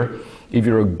here, if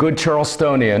you're a good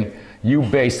Charlestonian, you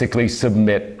basically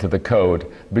submit to the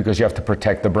code because you have to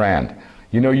protect the brand.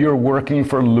 You know, you're working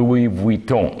for Louis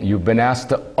Vuitton. You've been asked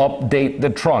to update the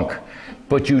trunk,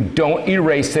 but you don't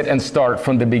erase it and start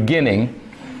from the beginning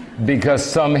because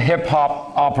some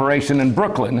hip-hop operation in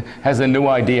Brooklyn has a new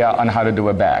idea on how to do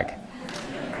a bag.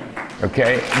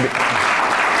 Okay?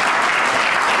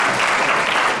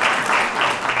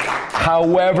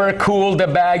 However cool the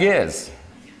bag is.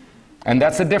 And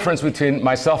that's the difference between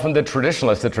myself and the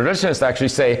traditionalists. The traditionalists actually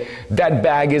say that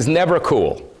bag is never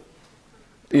cool.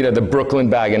 You know, the Brooklyn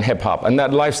bag in hip-hop. And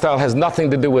that lifestyle has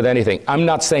nothing to do with anything. I'm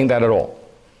not saying that at all.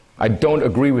 I don't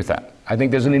agree with that. I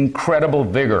think there's an incredible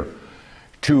vigor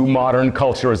to modern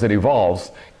culture as it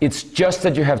evolves. It's just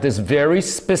that you have this very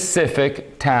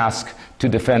specific task to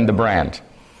defend the brand.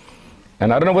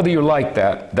 And I don't know whether you like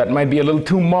that. That might be a little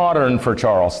too modern for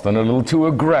Charleston, a little too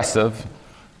aggressive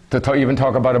to even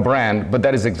talk about a brand, but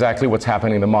that is exactly what's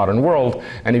happening in the modern world.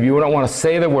 And if you don't want to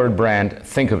say the word brand,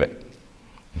 think of it,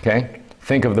 okay?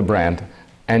 Think of the brand,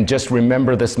 and just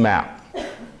remember this map.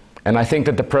 And I think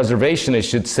that the preservationist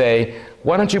should say,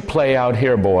 why don't you play out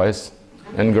here, boys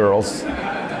and girls?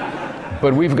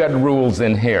 But we've got rules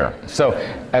in here. So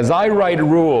as I write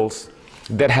rules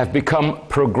that have become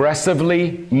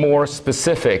progressively more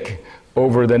specific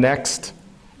over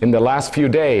in the last few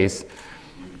days,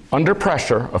 under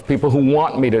pressure of people who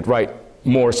want me to write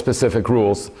more specific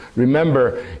rules,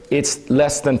 remember, it's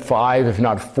less than 5, if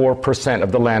not 4%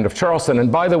 of the land of Charleston.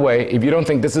 And by the way, if you don't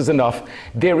think this is enough,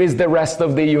 there is the rest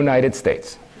of the United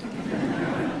States.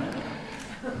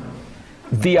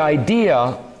 The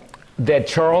idea that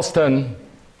Charleston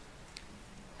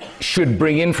should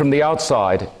bring in from the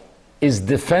outside is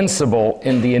defensible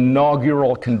in the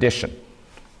inaugural condition.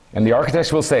 And the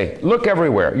architects will say, look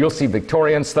everywhere. You'll see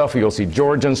Victorian stuff, you'll see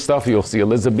Georgian stuff, you'll see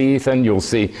Elizabethan, you'll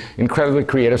see incredibly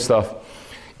creative stuff.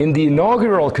 In the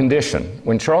inaugural condition,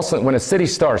 when a city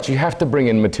starts, you have to bring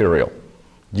in material.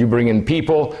 You bring in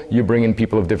people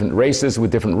of different races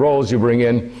with different roles, you bring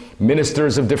in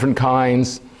ministers of different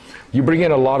kinds, you bring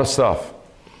in a lot of stuff.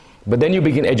 But then you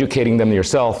begin educating them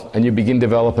yourself, and you begin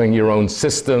developing your own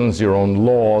systems, your own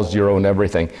laws, your own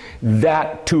everything.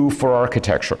 That too for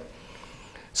architecture.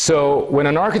 So when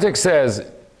an architect says,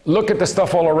 look at the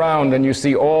stuff all around and you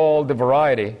see all the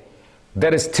variety,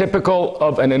 that is typical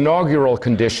of an inaugural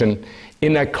condition.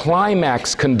 In a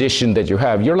climax condition that you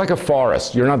have, you're like a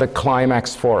forest, you're not a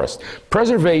climax forest.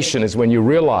 Preservation is when you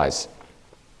realize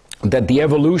that the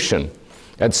evolution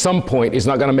at some point is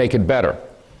not going to make it better,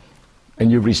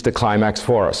 and you reach the climax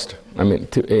forest, I mean,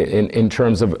 in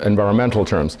terms of environmental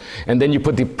terms. And then you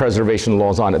put the preservation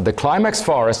laws on it. The climax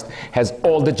forest has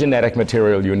all the genetic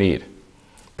material you need,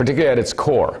 particularly at its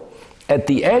core. At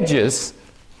the edges,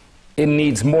 it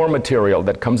needs more material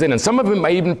that comes in, and some of it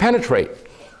may even penetrate.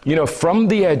 You know, from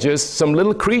the edges, some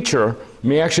little creature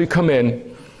may actually come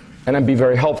in and be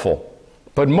very helpful.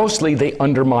 But mostly, they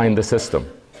undermine the system.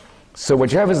 So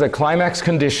what you have is a climax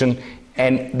condition,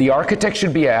 and the architect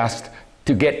should be asked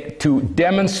to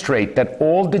demonstrate that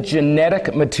all the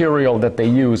genetic material that they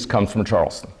use comes from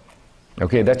Charleston.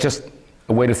 Okay, that's just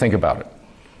a way to think about it,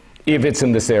 if it's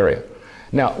in this area.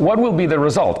 Now, what will be the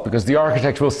result? Because the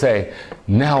architect will say,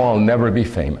 now I'll never be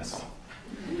famous.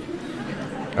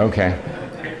 Okay,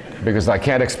 because I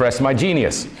can't express my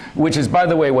genius, which is, by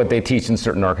the way, what they teach in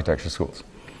certain architecture schools.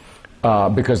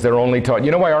 Because they're only taught,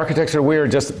 you know why architects are weird,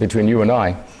 just between you and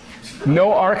I?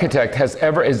 No architect is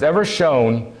ever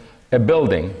shown a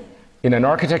building in an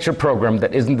architecture program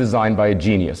that isn't designed by a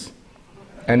genius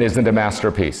and isn't a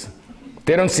masterpiece.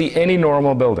 They don't see any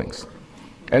normal buildings.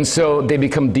 And so they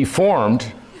become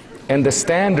deformed and the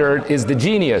standard is the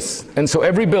genius. And so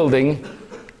every building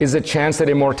is a chance at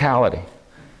immortality.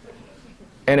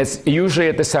 And it's usually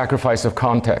at the sacrifice of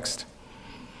context.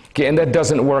 Okay, and that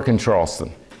doesn't work in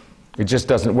Charleston. It just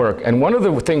doesn't work. And one of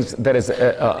the things that is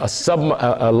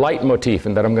a leitmotif,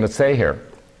 and that I'm going to say here,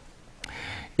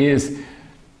 is,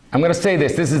 I'm going to say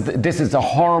this, this is a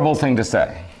horrible thing to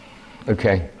say,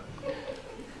 okay?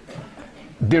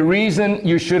 The reason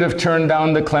you should have turned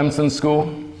down the Clemson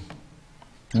school,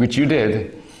 which you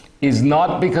did, is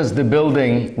not because the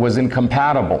building was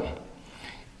incompatible.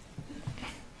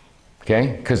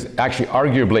 Okay? Because actually,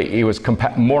 arguably, it was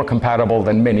more compatible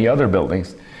than many other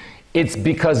buildings. It's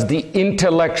because the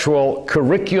intellectual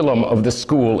curriculum of the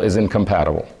school is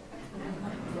incompatible.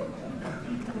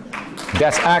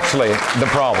 That's actually the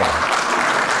problem.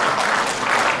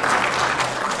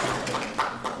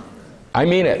 I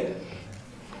mean it.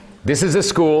 This is a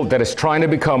school that is trying to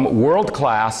become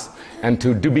world-class, and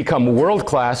to become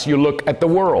world-class, you look at the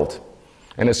world.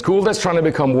 And a school that's trying to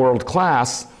become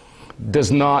world-class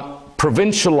does not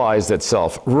provincialize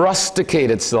itself, rusticate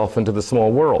itself into the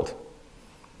small world.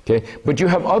 Okay? But you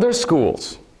have other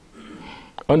schools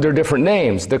under different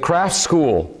names, the craft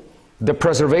school, the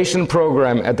preservation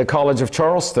program at the College of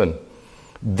Charleston,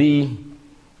 the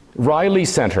Riley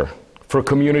Center for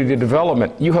Community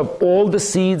Development. You have all the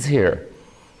seeds here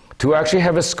to actually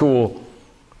have a school,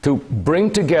 to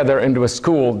bring together into a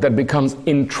school that becomes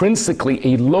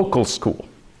intrinsically a local school,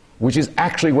 which is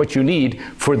actually what you need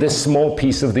for this small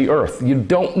piece of the earth. You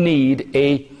don't need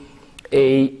a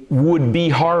would-be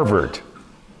Harvard.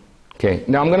 Okay,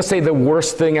 now I'm going to say the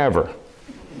worst thing ever.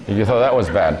 You thought that was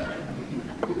bad.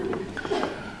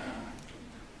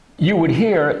 You would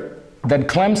hear that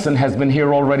Clemson has been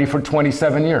here already for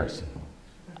 27 years,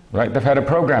 right? They've had a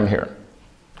program here.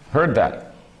 Heard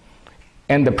that.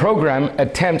 And the program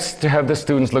attempts to have the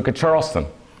students look at Charleston.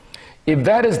 If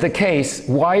that is the case,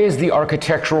 why is the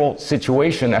architectural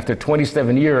situation after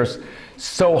 27 years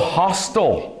so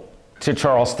hostile to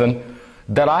Charleston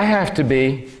that I have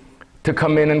to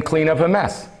come in and clean up a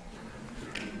mess?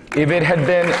 If it had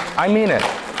been, I mean it,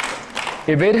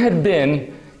 if it had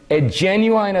been a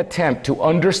genuine attempt to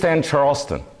understand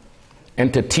Charleston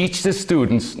and to teach the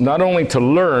students not only to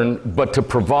learn, but to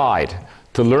provide,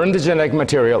 to learn the genetic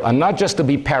material, and not just to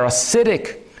be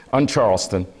parasitic on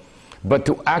Charleston, but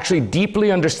to actually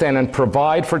deeply understand and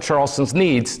provide for Charleston's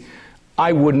needs,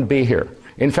 I wouldn't be here.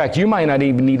 In fact, you might not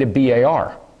even need a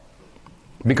B.A.R.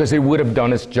 because it would have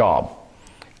done its job.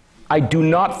 I do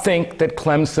not think that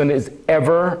Clemson is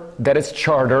ever, that its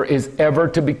charter is ever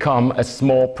to become a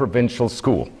small provincial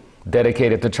school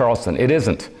dedicated to Charleston. It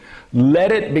isn't.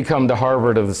 Let it become the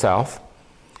Harvard of the South,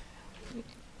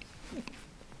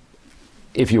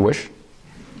 if you wish.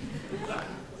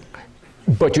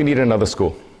 But you need another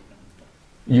school.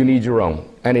 You need your own.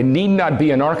 And it need not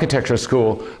be an architecture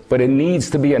school, but it needs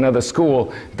to be another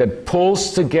school that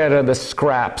pulls together the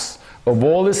scraps of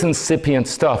all this incipient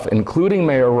stuff, including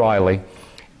Mayor Riley,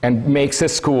 and makes a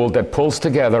school that pulls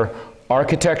together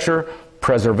architecture,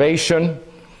 preservation,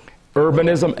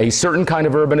 urbanism, a certain kind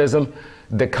of urbanism,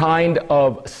 the kind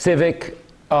of civic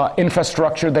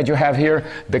infrastructure that you have here,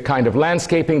 the kind of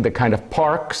landscaping, the kind of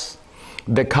parks,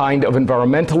 the kind of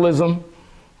environmentalism,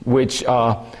 which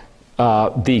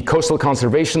the Coastal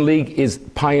Conservation League is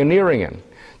pioneering in.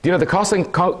 Do you know, the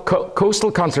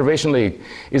Coastal Conservation League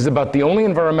is about the only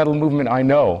environmental movement I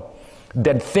know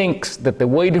that thinks that the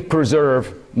way to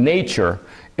preserve nature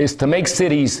is to make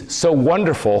cities so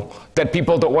wonderful that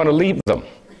people don't want to leave them.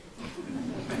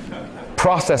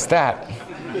 Process that.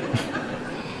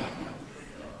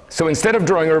 So instead of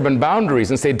drawing urban boundaries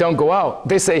and say, don't go out,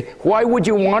 they say, why would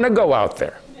you want to go out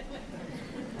there?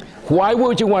 Why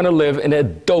would you want to live in a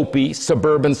dopey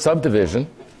suburban subdivision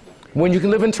when you can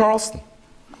live in Charleston?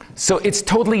 So it's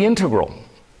totally integral.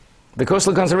 The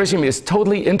Coastal Conservation League is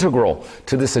totally integral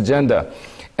to this agenda.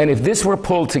 And if this were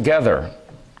pulled together,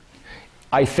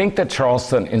 I think that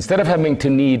Charleston, instead of having to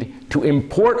need to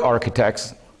import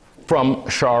architects from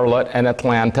Charlotte and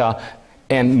Atlanta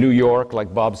and New York,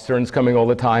 like Bob Stern's coming all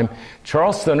the time,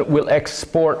 Charleston will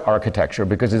export architecture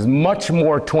because it's much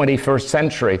more 21st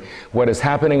century what is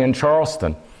happening in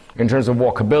Charleston in terms of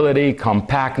walkability,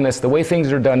 compactness. The way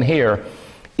things are done here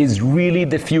is really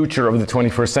the future of the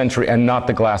 21st century and not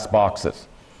the glass boxes.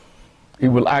 It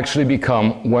will actually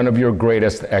become one of your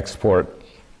greatest export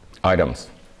items.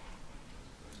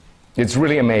 It's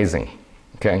really amazing,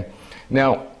 okay?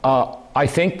 Now, I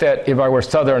think that if I were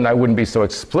Southern, I wouldn't be so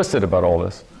explicit about all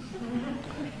this.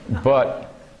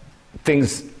 But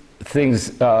things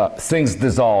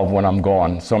dissolve when I'm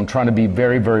gone, so I'm trying to be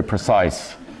very, very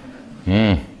precise.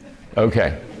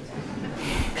 Okay.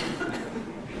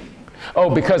 Oh,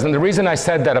 because, and the reason I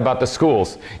said that about the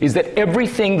schools is that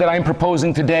everything that I'm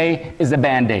proposing today is a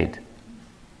Band-Aid.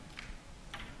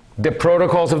 The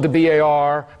protocols of the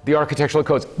B.A.R, the architectural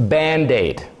codes,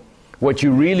 Band-Aid. What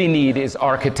you really need is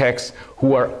architects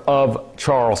who are of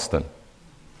Charleston,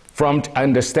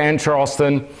 understand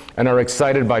Charleston and are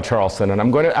excited by Charleston. And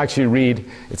I'm going to actually read,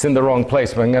 it's in the wrong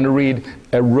place, but I'm going to read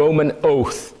a Roman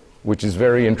oath, which is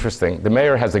very interesting. The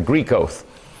mayor has a Greek oath.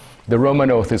 The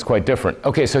Roman oath is quite different.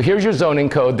 Okay, so here's your zoning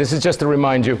code. This is just to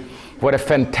remind you what a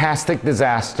fantastic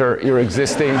disaster your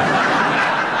existing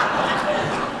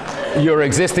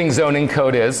zoning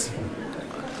code is.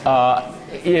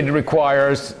 It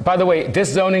requires, by the way,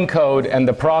 this zoning code and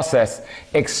the process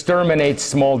exterminates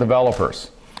small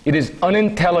developers. It is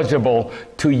unintelligible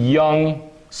to young,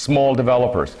 small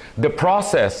developers. The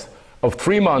process of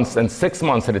 3 months and 6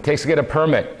 months that it takes to get a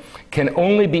permit can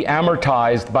only be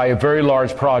amortized by a very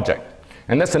large project.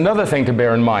 And that's another thing to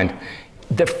bear in mind.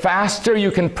 The faster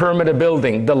you can permit a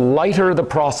building, the lighter the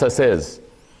process is.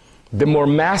 The more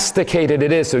masticated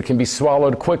it is, so it can be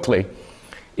swallowed quickly.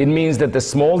 It means that the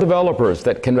small developers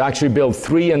that can actually build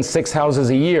 3 and 6 houses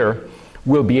a year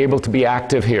will be able to be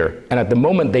active here. And at the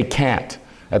moment, they can't.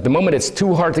 At the moment, it's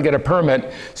too hard to get a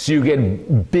permit, so you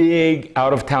get big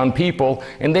out-of-town people,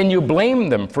 and then you blame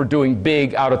them for doing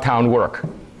big out-of-town work.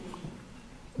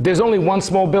 There's only one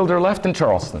small builder left in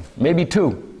Charleston, maybe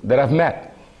 2 that I've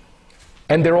met.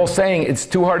 And they're all saying it's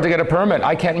too hard to get a permit.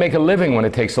 I can't make a living when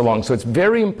it takes so long. So it's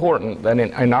very important that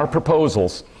in our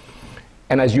proposals,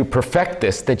 and as you perfect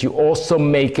this, that you also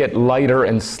make it lighter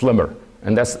and slimmer.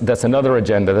 And that's another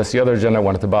agenda. That's the other agenda I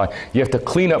wanted to buy. You have to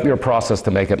clean up your process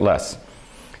to make it less.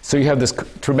 So you have this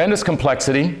tremendous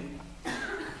complexity.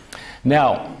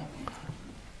 Now,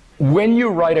 when you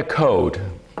write a code,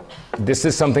 this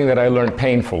is something that I learned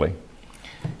painfully.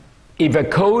 If a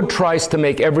code tries to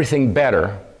make everything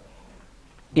better,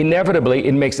 inevitably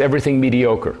it makes everything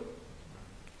mediocre.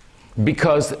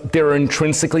 Because there are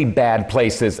intrinsically bad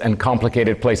places and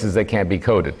complicated places that can't be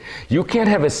coded. You can't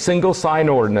have a single sign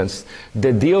ordinance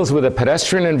that deals with a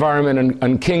pedestrian environment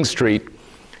on King Street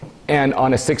and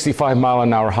on a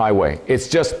 65-mile-an-hour highway. It's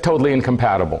just totally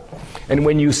incompatible. And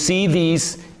when you see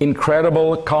these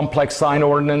incredible complex sign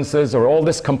ordinances or all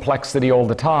this complexity all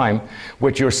the time,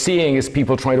 what you're seeing is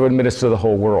people trying to administer the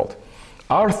whole world.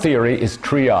 Our theory is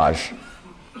triage.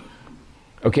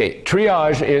 Okay,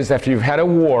 triage is after you've had a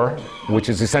war, which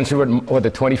is essentially what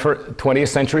the 20th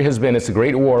century has been. It's a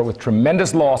great war with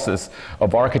tremendous losses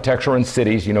of architecture and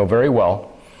cities, you know very well.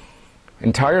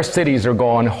 Entire cities are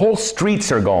gone, whole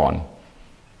streets are gone.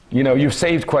 You know, you've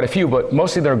saved quite a few, but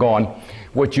mostly they're gone.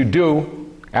 What you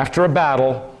do after a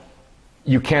battle,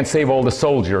 you can't save all the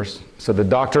soldiers, so the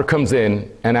doctor comes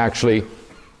in and actually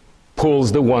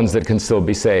pulls the ones that can still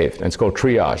be saved. And it's called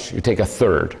triage. You take a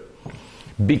third.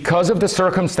 Because of the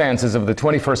circumstances of the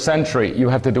 21st century, you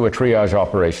have to do a triage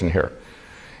operation here.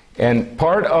 And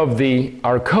part of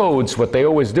our codes, what they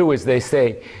always do is they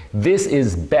say, this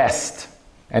is best,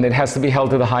 and it has to be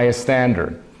held to the highest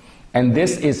standard. And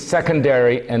this is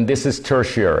secondary, and this is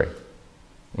tertiary.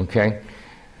 Okay?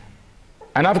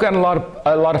 And I've gotten a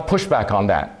lot of pushback on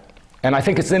that. And I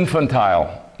think it's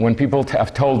infantile when people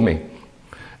have told me.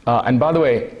 And by the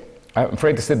way, I'm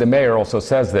afraid to say the mayor also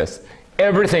says this.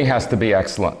 Everything has to be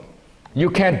excellent. You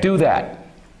can't do that.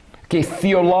 Okay,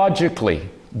 theologically,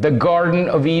 the Garden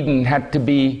of Eden had to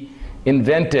be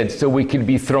invented so we could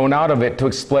be thrown out of it to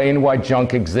explain why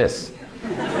junk exists.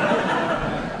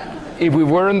 If we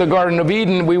were in the Garden of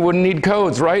Eden, we wouldn't need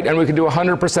codes, right? And we could do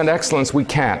 100% excellence. We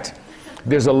can't.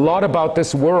 There's a lot about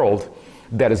this world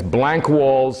that is blank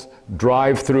walls,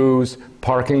 drive-throughs,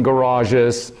 parking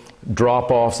garages,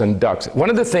 drop-offs, and ducts. One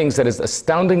of the things that is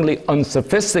astoundingly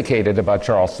unsophisticated about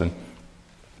Charleston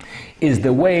is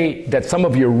the way that some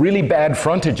of your really bad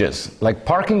frontages, like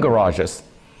parking garages,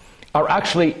 are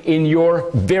actually in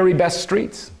your very best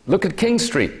streets. Look at King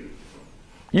Street.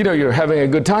 You know, you're having a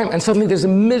good time, and suddenly there's a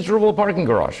miserable parking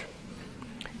garage.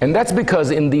 And that's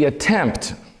because in the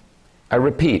attempt, I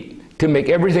repeat, to make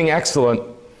everything excellent,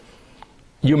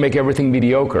 you make everything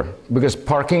mediocre. Because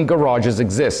parking garages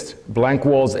exist, blank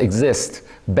walls exist,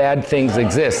 bad things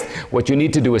exist. What you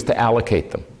need to do is to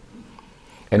allocate them.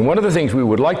 And one of the things we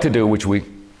would like to do, which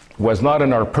was not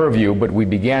in our purview, but we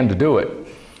began to do it,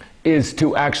 is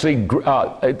to actually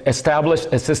establish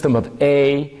a system of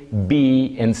A,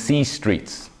 B, and C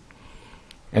streets.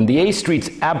 And the A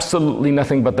street's absolutely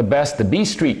nothing but the best. The B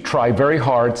street, try very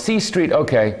hard. C street,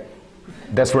 okay,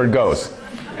 that's where it goes.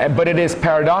 But it is,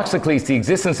 paradoxically, it's the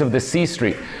existence of the C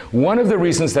street. One of the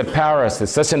reasons that Paris is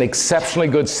such an exceptionally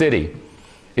good city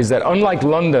is that unlike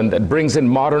London, that brings in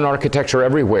modern architecture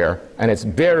everywhere, and it's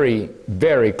very,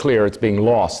 very clear it's being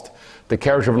lost. The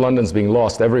character of London's being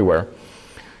lost everywhere.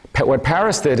 What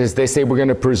Paris did is they say we're going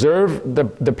to preserve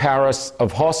the Paris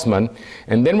of Haussmann,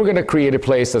 and then we're going to create a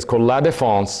place that's called La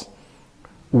Défense,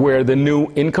 where the new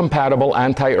incompatible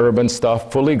anti-urban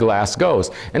stuff, fully glass,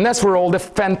 goes. And that's where all the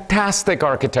fantastic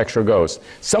architecture goes.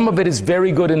 Some of it is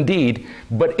very good indeed,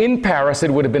 but in Paris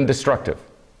it would have been destructive.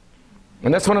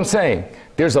 And that's what I'm saying.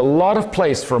 There's a lot of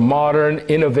place for modern,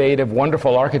 innovative,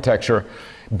 wonderful architecture,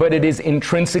 but it is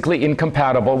intrinsically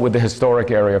incompatible with the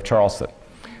historic area of Charleston.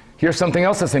 Here's something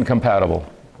else that's incompatible.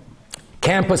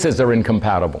 Campuses are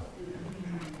incompatible.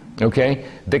 Okay?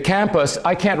 The campus,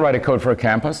 I can't write a code for a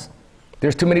campus.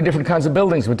 There's too many different kinds of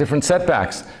buildings with different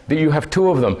setbacks. You have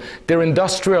two of them. They're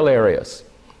industrial areas.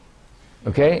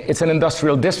 Okay? It's an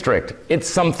industrial district. It's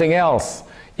something else.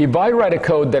 If I write a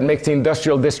code that makes the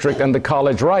industrial district and the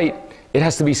college right, it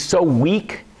has to be so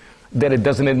weak that it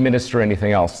doesn't administer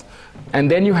anything else. And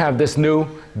then you have these new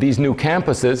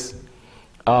campuses.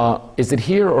 Is it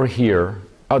here or here?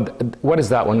 What is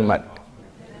that one?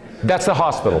 That's the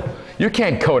hospital. You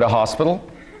can't code a hospital.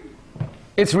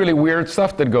 It's really weird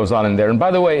stuff that goes on in there. And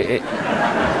by the way,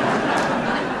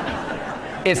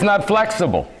 it's not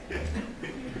flexible.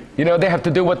 You know, they have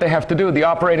to do what they have to do. The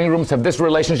operating rooms have this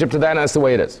relationship to that, and that's the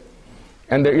way it is.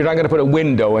 And you're not going to put a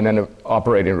window in an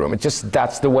operating room. It's just,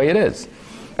 that's the way it is.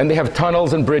 And they have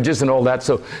tunnels and bridges and all that.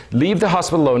 So leave the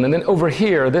hospital alone. And then over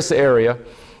here, this area,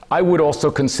 I would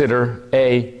also consider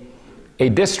a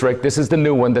district. This is the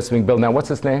new one that's being built now.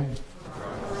 What's its name?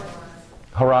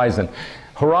 Horizon.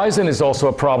 Horizon is also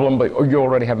a problem, but you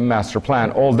already have a master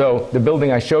plan, although the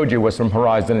building I showed you was from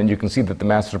Horizon, and you can see that the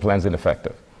master plan is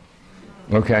ineffective.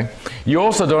 Okay? You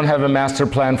also don't have a master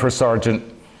plan for Sergeant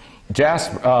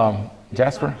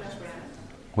Jasper?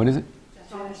 What is it?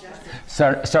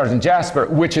 Sergeant Jasper,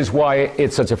 which is why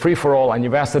it's such a free-for-all, and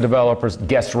you've asked the developers,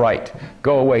 guess right.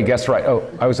 Go away, guess right. Oh,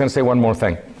 I was going to say one more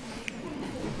thing.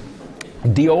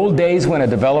 The old days when a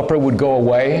developer would go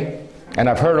away, and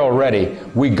I've heard already,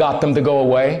 we got them to go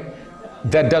away,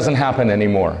 that doesn't happen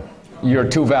anymore. You're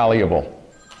too valuable.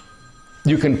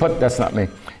 You can put, that's not me.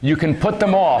 You can put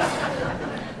them off.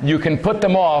 You can put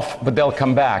them off, but they'll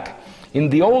come back. In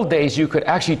the old days, you could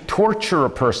actually torture a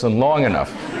person long enough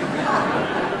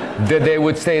that they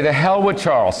would say, the hell with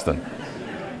Charleston.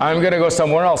 I'm going to go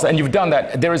somewhere else. And you've done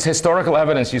that. There is historical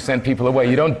evidence you send people away.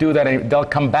 You don't do that, they'll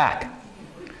come back.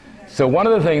 So one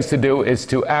of the things to do is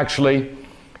to actually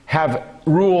have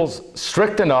rules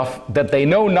strict enough that they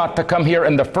know not to come here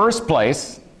in the first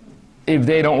place if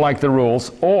they don't like the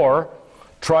rules, or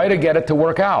try to get it to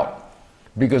work out.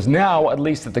 Because now, at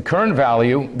least at the current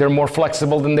value, they're more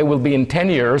flexible than they will be in 10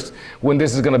 years when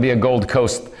this is going to be a Gold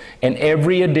Coast. And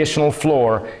every additional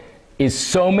floor is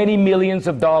so many millions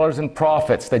of dollars in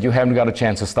profits that you haven't got a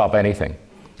chance to stop anything.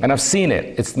 And I've seen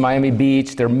it. It's Miami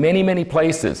Beach. There are many, many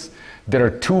places that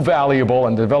are too valuable,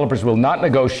 and the developers will not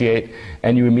negotiate,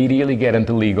 and you immediately get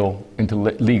into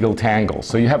legal tangles.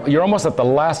 So you're almost at the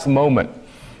last moment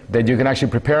that you can actually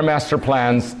prepare master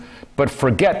plans, but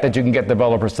forget that you can get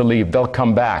developers to leave. They'll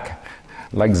come back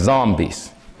like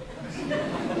zombies.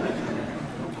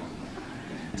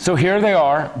 So here they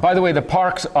are. By the way, the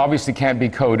parks obviously can't be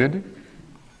coded.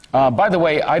 By the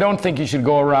way, I don't think you should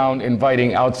go around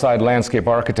inviting outside landscape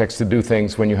architects to do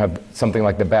things when you have something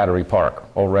like the Battery Park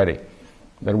already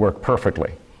that work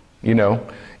perfectly, you know.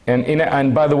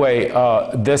 And by the way,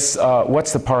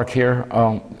 what's the park here?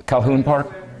 Calhoun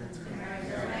Park?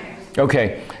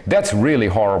 Okay, that's really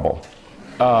horrible.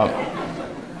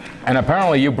 And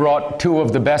apparently you brought two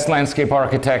of the best landscape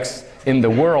architects in the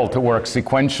world to work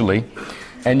sequentially,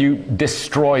 and you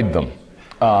destroyed them.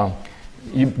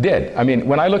 You did. I mean,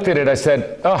 when I looked at it, I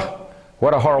said, oh,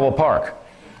 what a horrible park.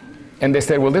 And they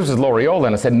said, well, this is L'Oreal.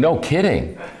 And I said, no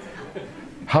kidding.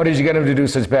 How did you get him to do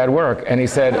such bad work? And he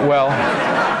said, well,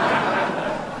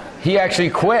 he actually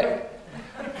quit.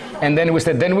 And then we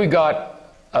said, then we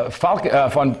got von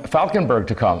Falkenberg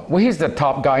to come. Well, he's the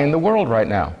top guy in the world right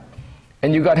now.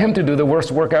 And you got him to do the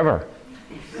worst work ever.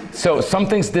 So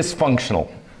something's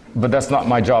dysfunctional, but that's not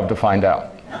my job to find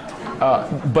out.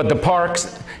 But the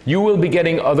parks, you will be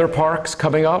getting other parks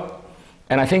coming up,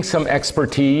 and I think some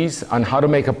expertise on how to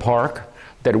make a park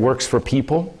that works for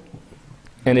people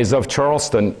and is of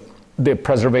Charleston. The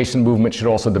preservation movement should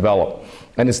also develop.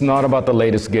 And it's not about the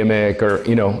latest gimmick or,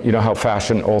 you know how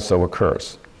fashion also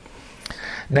occurs.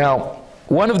 Now,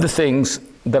 one of the things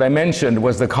that I mentioned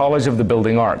was the College of the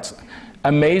Building Arts.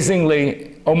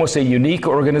 Amazingly, almost a unique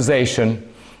organization,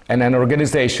 and an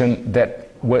organization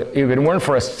that, if it weren't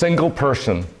for a single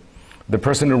person The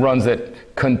person who runs it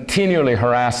continually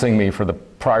harassing me for the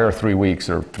prior 3 weeks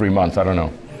or 3 months, I don't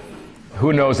know.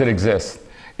 Who knows it exists?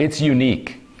 It's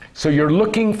unique. So you're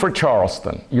looking for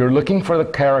Charleston. You're looking for the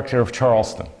character of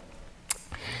Charleston.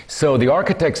 So the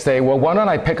architects say, well, why don't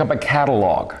I pick up a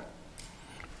catalog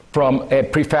from a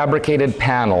prefabricated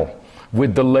panel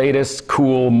with the latest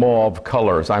cool mauve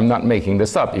colors. I'm not making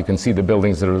this up. You can see the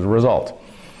buildings that are the result.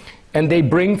 And they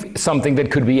bring something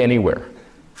that could be anywhere.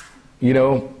 You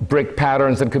know, brick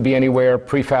patterns that could be anywhere,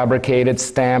 prefabricated,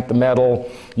 stamped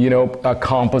metal, you know,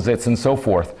 composites and so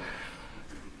forth.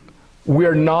 We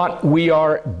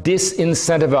are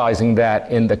disincentivizing that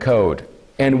in the code.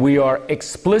 And we are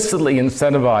explicitly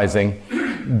incentivizing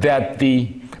that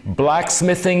the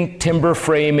blacksmithing, timber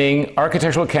framing,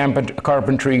 architectural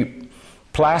carpentry,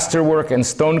 plasterwork and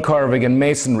stone carving and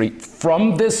masonry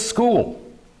from this school.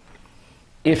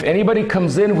 If anybody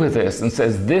comes in with this and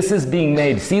says, this is being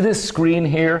made, see this screen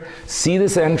here, see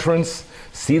this entrance,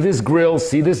 see this grill,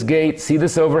 see this gate, see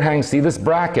this overhang, see this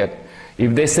bracket,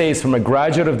 if they say it's from a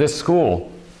graduate of this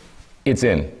school, it's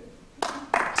in.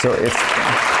 So it's...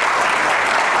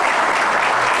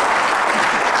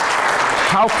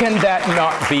 How can that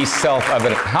not be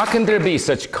self-evident? How can there be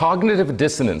such cognitive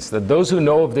dissonance that those who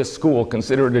know of this school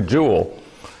consider it a jewel,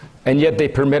 and yet they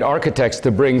permit architects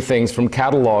to bring things from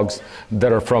catalogs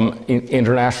that are from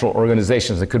international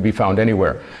organizations that could be found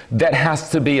anywhere? That has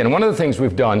to be, and one of the things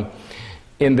we've done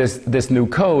in this new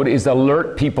code is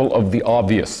alert people of the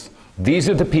obvious. These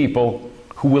are the people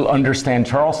who will understand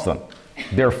Charleston.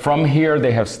 They're from here,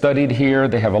 they have studied here,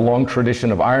 they have a long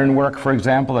tradition of ironwork, for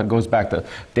example, that goes back to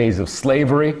days of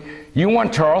slavery. You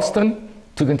want Charleston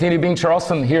to continue being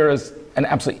Charleston? Here is an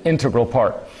absolutely integral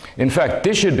part. In fact,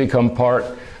 this should become part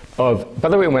of, by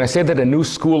the way, when I say that a new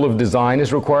school of design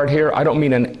is required here, I don't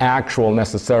mean an actual,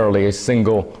 necessarily a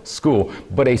single school,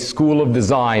 but a school of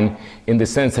design in the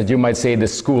sense that you might say the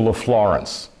School of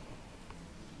Florence.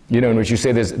 You know, in which you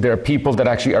say there are people that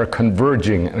actually are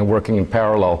converging and working in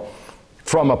parallel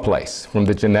from a place, from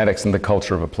the genetics and the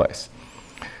culture of a place.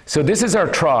 So this is our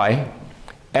try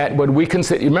at what we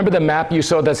consider, you remember the map you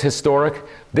saw that's historic?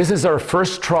 This is our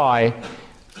first try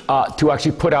to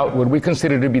actually put out what we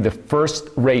consider to be the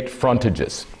first-rate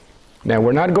frontages. Now,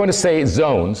 we're not going to say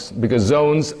zones, because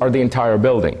zones are the entire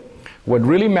building. What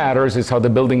really matters is how the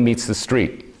building meets the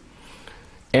street.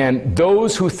 And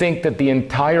those who think that the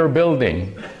entire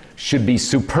building should be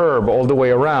superb all the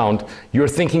way around, you're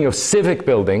thinking of civic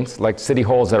buildings, like city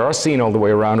halls that are seen all the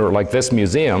way around, or like this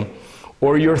museum,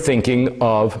 or you're thinking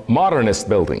of modernist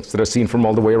buildings that are seen from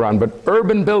all the way around. But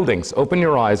urban buildings, open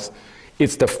your eyes,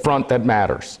 it's the front that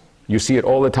matters. You see it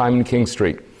all the time in King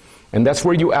Street. And that's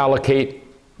where you allocate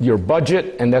your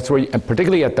budget, and that's where, and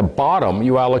particularly at the bottom,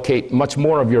 you allocate much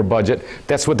more of your budget.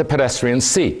 That's what the pedestrians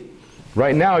see.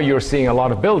 Right now, you're seeing a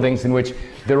lot of buildings in which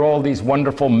there are all these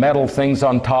wonderful metal things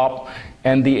on top,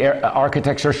 and the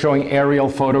architecture showing aerial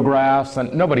photographs,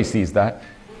 and nobody sees that.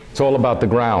 It's all about the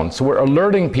ground. So we're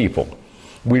alerting people.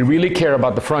 We really care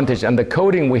about the frontage, and the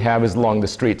coding we have is along the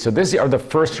street. So these are the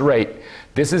first rate.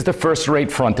 This is the first rate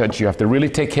frontage. You have to really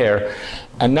take care.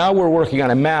 And now we're working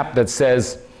on a map that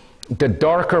says the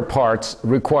darker parts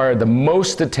require the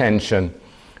most attention,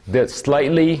 the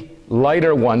slightly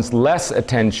lighter ones, less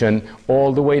attention,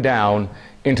 all the way down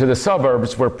into the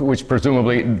suburbs, which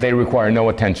presumably they require no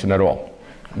attention at all.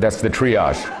 That's the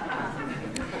triage.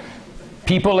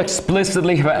 People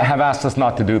explicitly have asked us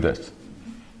not to do this.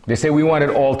 They say we want it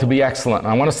all to be excellent.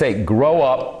 And I want to say, grow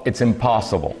up, it's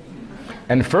impossible.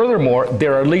 And furthermore,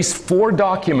 there are at least 4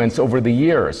 documents over the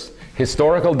years,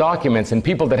 historical documents, and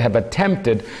people that have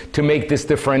attempted to make this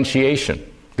differentiation.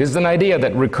 This is an idea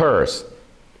that recurs.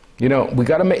 You know, we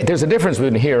got to make, there's a difference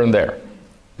between here and there.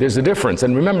 There's a difference.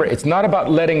 And remember, it's not about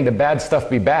letting the bad stuff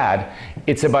be bad.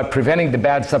 It's about preventing the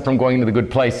bad stuff from going to the good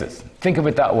places. Think of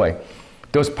it that way.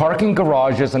 Those parking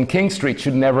garages on King Street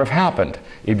should never have happened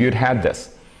if you'd had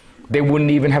this. They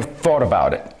wouldn't even have thought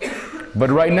about it.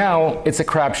 But right now, it's a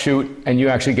crapshoot, and you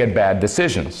actually get bad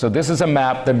decisions. So this is a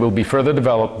map that will be further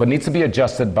developed, but needs to be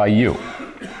adjusted by you.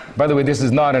 By the way, this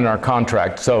is not in our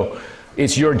contract, so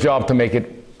it's your job to make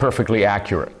it perfectly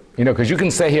accurate. You know, because you can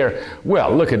say here,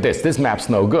 well, look at this map's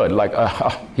no good. Like,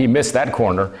 he missed that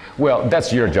corner. Well,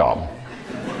 that's your job.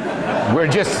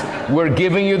 We're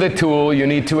giving you the tool. You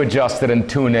need to adjust it and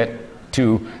tune it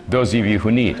to those of you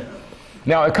who need.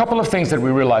 Now, a couple of things that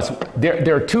we realized.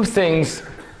 There are 2 things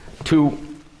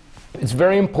it's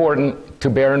very important to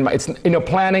bear in mind. It's, you know,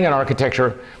 planning and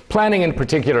architecture, planning in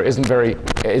particular isn't very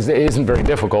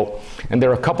difficult. And there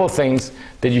are a couple of things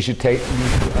that you should be able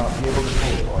to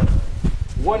take for.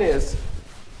 One is,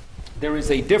 there is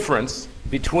a difference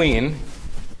between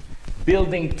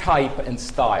building type and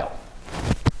style.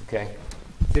 Okay?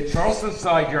 The Charleston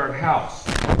side yard house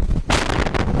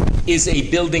is a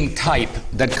building type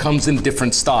that comes in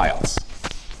different styles.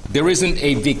 There isn't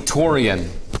a Victorian,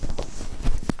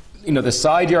 the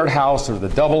side yard house or the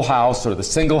double house or the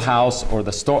single house or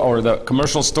the store or the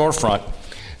commercial storefront.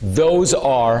 Those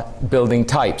are building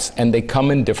types, and they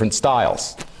come in different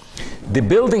styles. The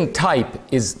building type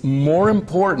is more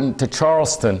important to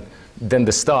Charleston than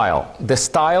the style. The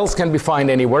styles can be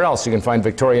found anywhere else. You can find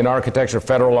Victorian architecture,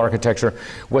 federal architecture.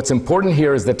 What's important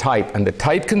here is the type, and the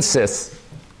type consists,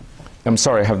 I'm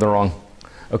sorry, I have the wrong.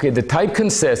 Okay, the type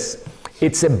consists,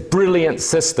 it's a brilliant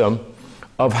system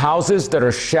of houses that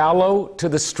are shallow to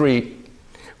the street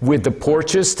with the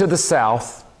porches to the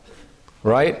south,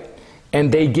 right?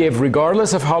 And they give,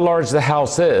 regardless of how large the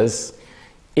house is,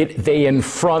 they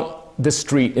enfront the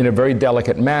street in a very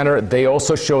delicate manner. They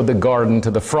also show the garden to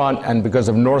the front, and because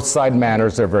of north side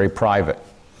manners, they're very private.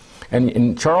 And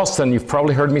in Charleston, you've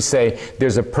probably heard me say,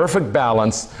 there's a perfect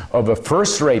balance of a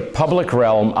first-rate public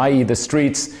realm, i.e. the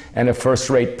streets, and a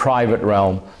first-rate private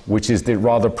realm, which is the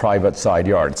rather private side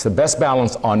yard. It's the best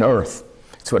balance on earth.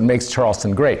 It's what makes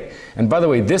Charleston great. And by the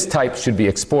way, this type should be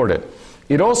exported.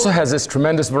 It also has this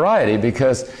tremendous variety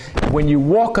because when you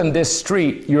walk on this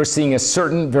street, you're seeing a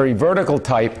certain very vertical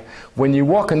type. When you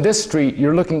walk on this street,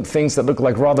 you're looking at things that look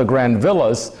like rather grand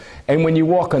villas. And when you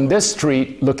walk on this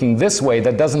street looking this way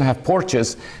that doesn't have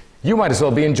porches, you might as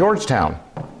well be in Georgetown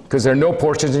because there are no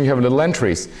porches and you have little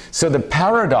entries. So the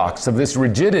paradox of this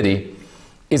rigidity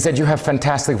is that you have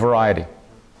fantastic variety.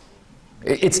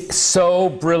 It's so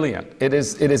brilliant. It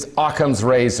is Occam's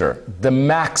razor, the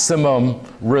maximum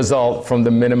result from the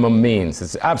minimum means.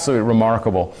 It's absolutely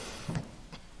remarkable.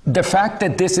 The fact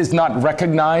that this is not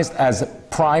recognized as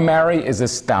primary is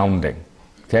astounding.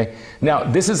 Okay? Now,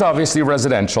 this is obviously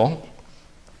residential.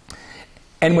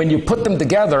 And when you put them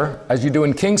together, as you do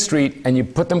in King Street, and you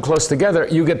put them close together,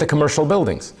 you get the commercial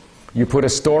buildings. You put a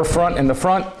storefront in the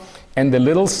front, and the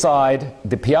little side,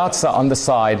 the piazza on the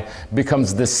side,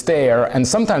 becomes the stair, and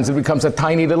sometimes it becomes a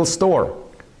tiny little store.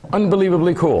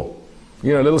 Unbelievably cool.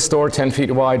 You know, a little store 10 feet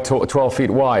wide, 12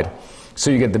 feet wide. So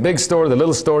you get the big store, the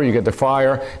little store, you get the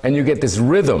fire, and you get this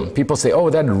rhythm. People say, oh,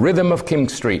 that rhythm of King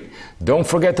Street. Don't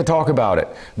forget to talk about it.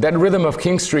 That rhythm of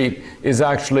King Street is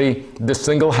actually the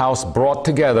single house brought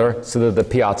together so that the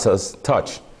piazzas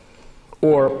touch.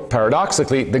 Or,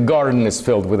 paradoxically, the garden is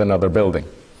filled with another building.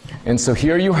 And so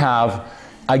here you have,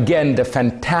 again, the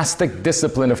fantastic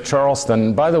discipline of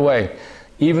Charleston. By the way,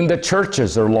 even the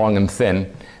churches are long and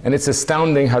thin, and it's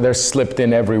astounding how they're slipped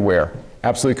in everywhere,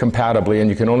 absolutely compatibly, and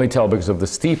you can only tell because of the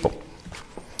steeple.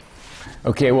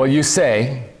 Okay, well, you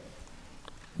say,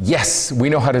 yes, we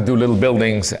know how to do little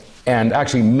buildings, and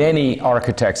actually many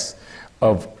architects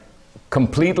of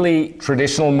completely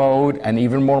traditional mode and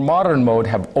even more modern mode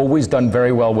have always done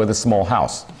very well with a small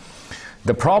house.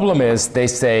 The problem is, they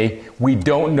say, we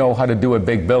don't know how to do a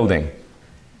big building.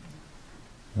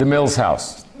 The Mills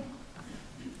House.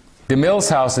 The Mills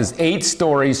House is 8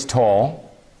 stories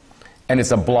tall, and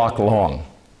it's a block long.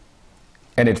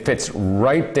 And it fits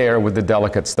right there with the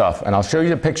delicate stuff. And I'll show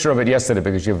you a picture of it yesterday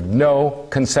because you have no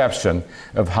conception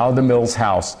of how the Mills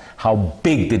House, how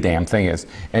big the damn thing is.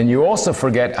 And you also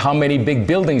forget how many big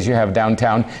buildings you have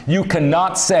downtown. You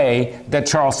cannot say that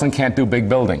Charleston can't do big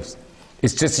buildings.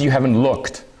 It's just you haven't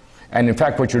looked. And in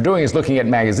fact, what you're doing is looking at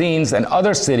magazines and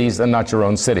other cities and not your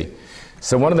own city.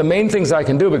 So one of the main things I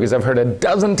can do, because I've heard a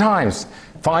dozen times,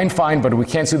 fine, but we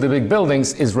can't see the big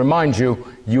buildings, is remind you,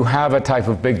 you have a type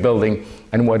of big building.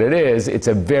 And what it is, it's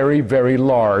a very, very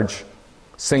large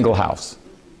single house.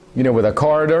 You know, with a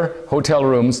corridor, hotel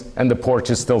rooms, and the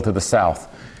porch is still to the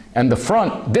south. And the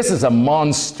front, this is a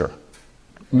monster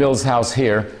Mills House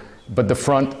here, but the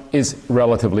front is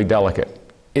relatively delicate.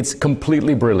 It's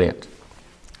completely brilliant.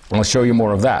 I'll show you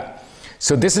more of that.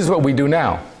 So this is what we do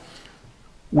now.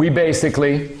 We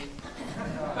basically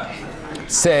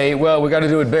say, well, we got to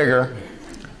do it bigger.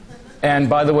 And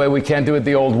by the way, we can't do it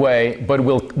the old way, but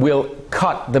we'll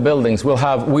cut the buildings.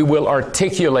 We will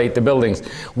articulate the buildings.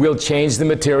 We'll change the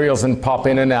materials and pop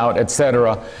in and out,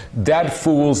 etc. That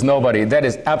fools nobody. That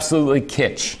is absolutely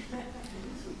kitsch.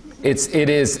 It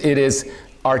is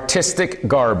artistic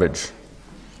garbage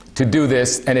to do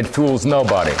this, and it fools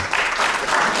nobody.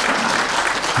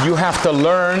 You have to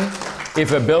learn,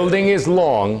 if a building is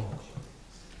long,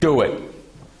 do it.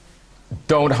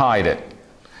 Don't hide it.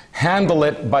 Handle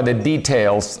it by the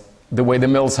details the way the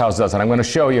Mills House does. And I'm going to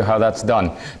show you how that's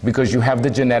done, because you have the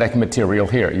genetic material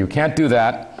here. You can't do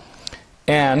that.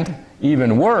 And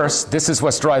even worse, this is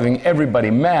what's driving everybody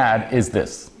mad, is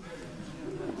this.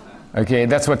 Okay,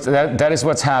 that is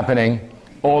what's happening.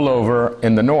 all over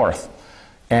in the north.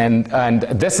 And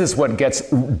this is what gets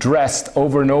dressed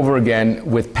over and over again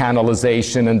with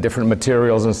panelization and different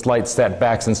materials and slight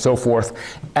setbacks and so forth,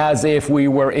 as if we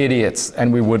were idiots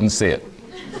and we wouldn't see it.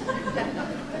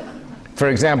 For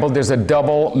example, there's a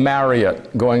double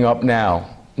Marriott going up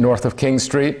now, north of King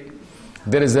Street,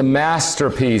 that is a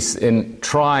masterpiece in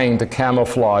trying to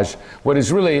camouflage what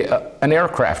is really an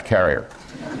aircraft carrier.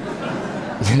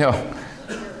 You know,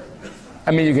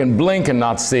 I mean, you can blink and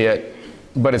not see it,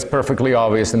 but it's perfectly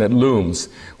obvious and it looms.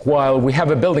 While we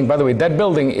have a building, by the way, that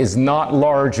building is not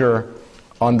larger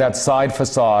on that side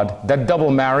facade. That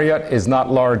double Marriott is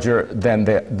not larger than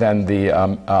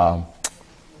the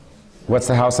what's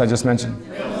the house I just mentioned?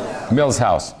 Mills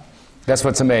House. That's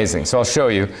what's amazing. So I'll show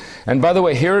you. And by the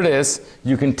way, here it is.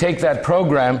 You can take that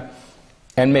program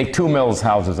and make 2 Mills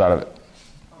houses out of it.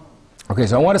 Okay,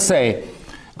 so I want to say,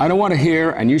 I don't want to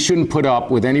hear, and you shouldn't put up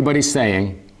with anybody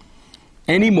saying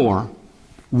anymore,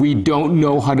 we don't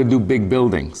know how to do big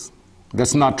buildings.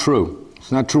 That's not true.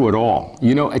 It's not true at all.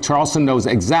 You know, Charleston knows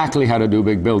exactly how to do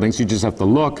big buildings. You just have to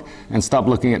look and stop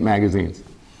looking at magazines.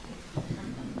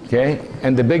 Okay?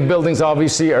 And the big buildings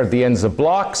obviously are at the ends of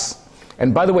blocks.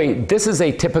 And by the way, this is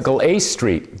a typical A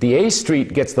street. The A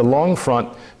street gets the long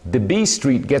front. The B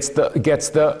street gets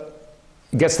the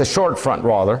short front,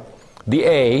 rather. The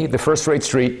A, the first-rate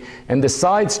street, and the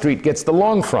side street gets the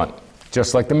long front,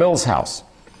 just like the Mills House.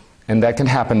 And that can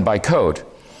happen by code.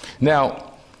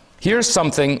 Now, here's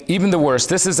something even the worst.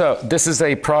 This is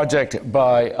a project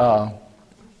by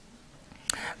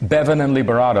Bevan and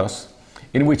Liberados,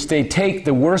 in which they take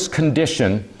the worst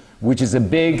condition, which is a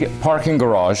big parking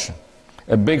garage,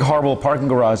 a big horrible parking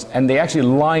garage, and they actually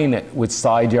line it with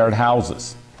side yard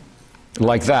houses,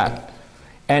 like that.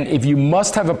 And if you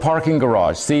must have a parking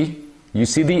garage, see, you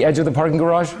see the edge of the parking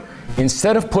garage?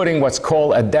 Instead of putting what's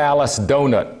called a Dallas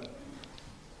donut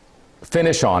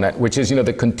finish on it, which is, you know,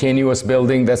 the continuous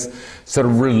building that's sort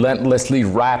of relentlessly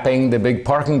wrapping the big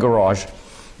parking garage,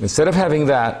 instead of having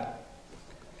that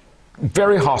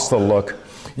very hostile look,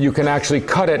 you can actually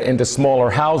cut it into smaller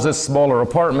houses, smaller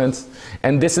apartments,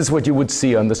 and this is what you would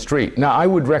see on the street. Now, I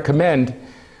would recommend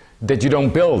that you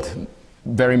don't build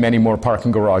very many more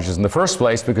parking garages in the first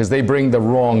place, because they bring the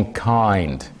wrong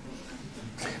kind.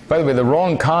 By the way, the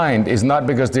wrong kind is not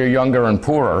because they're younger and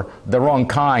poorer. The wrong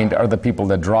kind are the people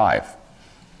that drive.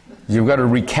 You've got to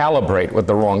recalibrate what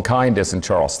the wrong kind is in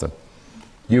Charleston.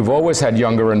 You've always had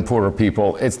younger and poorer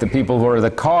people. It's the people who are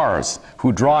the cars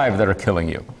who drive that are killing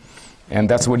you. And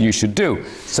that's what you should do.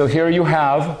 So here you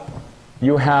have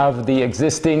the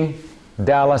existing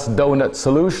Dallas donut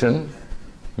solution.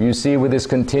 You see, with this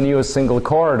continuous single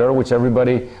corridor, which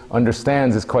everybody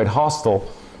understands is quite hostile.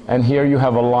 And here you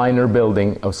have a liner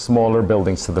building of smaller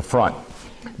buildings to the front.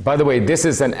 By the way, this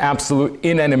is an absolute,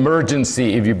 in an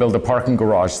emergency, if you build a parking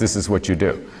garage, this is what you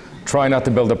do. Try not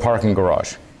to build a parking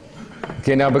garage.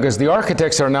 Okay, now because the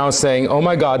architects are now saying, oh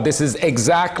my God, this is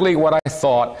exactly what I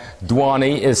thought,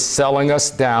 Duany is selling us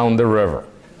down the river.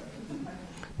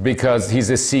 Because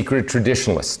he's a secret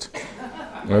traditionalist.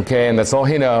 Okay, and that's all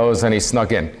he knows, and he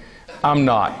snuck in. I'm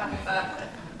not.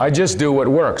 I just do what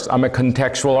works. I'm a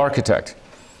contextual architect.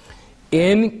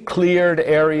 In cleared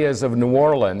areas of New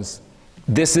Orleans,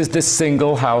 this is the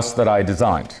single house that I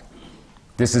designed.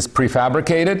 This is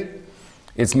prefabricated.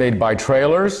 It's made by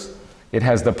trailers. It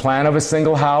has the plan of a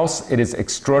single house. It is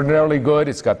extraordinarily good.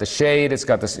 It's got the shade. It's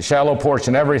got the shallow porch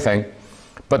and everything.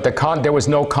 But there was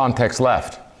no context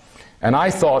left. And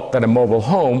I thought that a mobile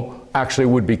home actually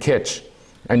would be kitsch.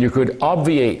 And you could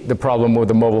obviate the problem with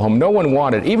a mobile home. No one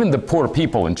wanted, even the poor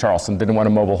people in Charleston didn't want a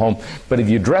mobile home. But if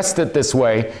you dressed it this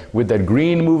way, with that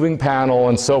green moving panel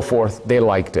and so forth, they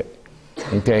liked it.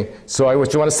 Okay? So I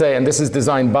what you want to say, and this is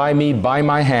designed by me, by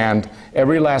my hand,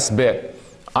 every last bit.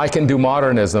 I can do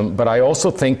modernism, but I also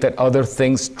think that other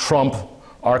things trump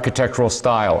architectural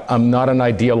style. I'm not an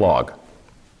ideologue.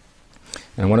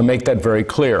 And I want to make that very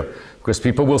clear. Because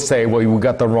people will say, well, we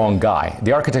got the wrong guy.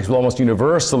 The architects will almost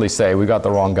universally say, we got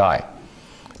the wrong guy.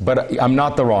 But I'm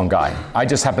not the wrong guy. I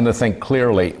just happen to think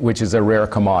clearly, which is a rare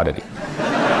commodity.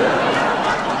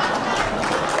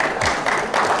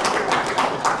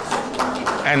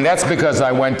 And that's because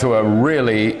I went to a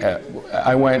really,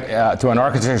 to an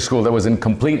architecture school that was in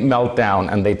complete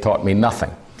meltdown, and they taught me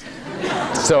nothing.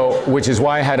 So, which is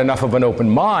why I had enough of an open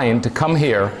mind to come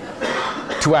here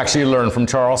to actually learn from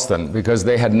Charleston, because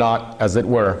they had not, as it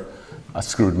were,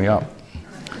 screwed me up.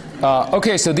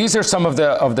 Okay, so these are some of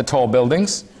the tall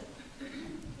buildings.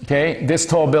 Okay, this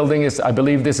tall building is, I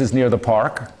believe this is near the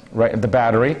park, right at the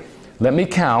Battery. Let me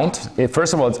count.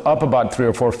 First of all, it's up about 3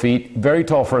 or 4 feet, very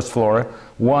tall first floor.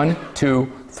 1,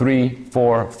 2, 3,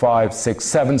 4, 5, 6,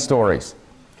 7 stories.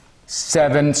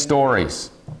 7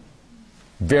 stories.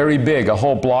 Very big, a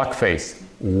whole block face.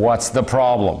 What's the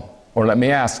problem? Or let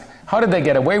me ask, how did they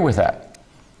get away with that?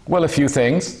 Well, a few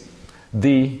things.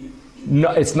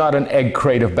 It's not an egg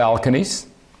crate of balconies.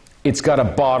 It's got a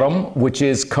bottom, which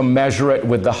is commensurate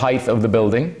with the height of the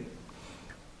building.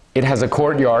 It has a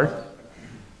courtyard.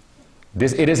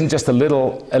 It isn't just a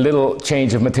little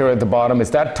change of material at the bottom. It's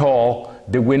that tall.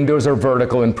 The windows are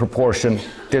vertical in proportion.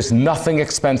 There's nothing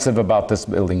expensive about this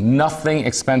building. Nothing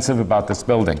expensive about this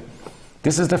building.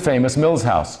 This is the famous Mills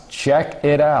House. Check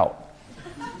it out.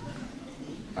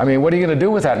 I mean, what are you going to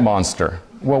do with that monster?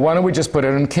 Well, why don't we just put it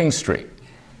in King Street?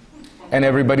 And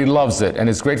everybody loves it and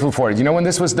is grateful for it. You know when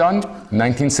this was done?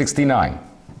 1969.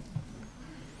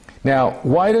 Now,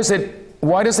 why does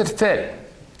it fit?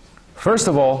 First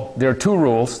of all, there are 2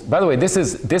 rules. By the way, this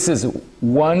is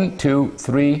 1, 2,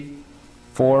 3,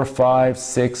 4, 5,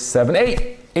 6, 7,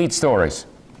 8. 8 stories.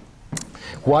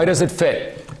 Why does it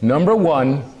fit? Number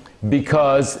 1,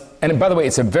 because, and by the way,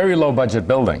 it's a very low budget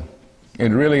building. It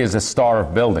really is a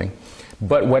starved building.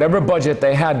 But whatever budget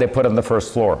they had, they put on the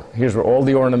first floor. Here's where all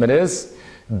the ornament is.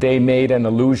 They made an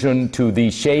allusion to the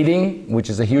shading, which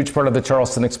is a huge part of the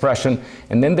Charleston expression.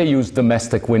 And then they used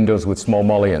domestic windows with small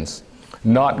mullions.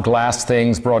 Not glass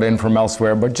things brought in from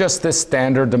elsewhere, but just this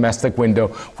standard domestic window,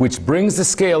 which brings the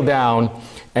scale down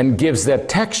and gives that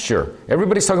texture.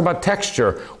 Everybody's talking about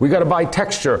texture. We got to buy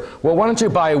texture. Well, why don't you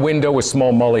buy a window with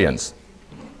small mullions?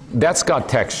 That's got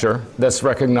texture. That's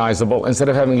recognizable instead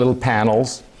of having little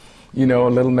panels, you know,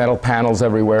 little metal panels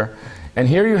everywhere. And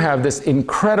here you have this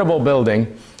incredible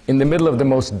building in the middle of the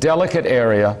most delicate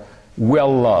area,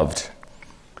 well loved.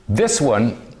 This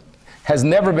one has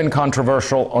never been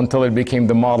controversial until it became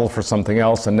the model for something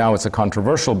else, and now it's a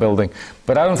controversial building.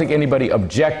 But I don't think anybody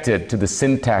objected to the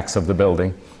syntax of the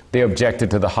building. They objected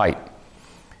to the height.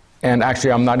 And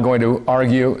actually, I'm not going to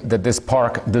argue that this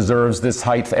park deserves this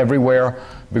height everywhere,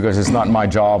 because it's not my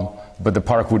job, but the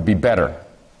park would be better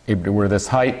if it were this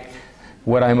height.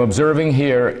 What I'm observing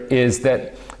here is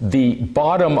that the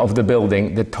bottom of the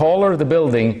building, the taller the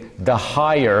building, the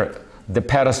higher the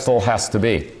pedestal has to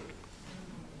be.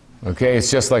 Okay, it's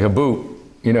just like a boot.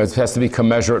 You know, it has to be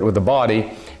commensurate with the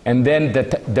body. And then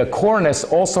the cornice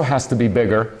also has to be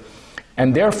bigger.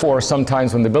 And therefore,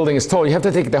 sometimes when the building is tall, you have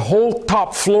to take the whole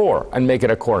top floor and make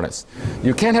it a cornice.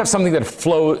 You can't have something that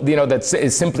flows, you know, that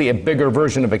is simply a bigger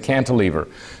version of a cantilever.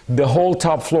 The whole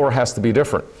top floor has to be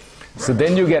different. So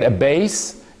then you get a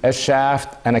base, a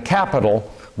shaft, and a capital,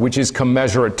 which is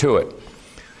commensurate to it.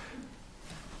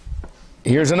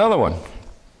 Here's another one.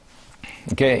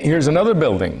 Okay, here's another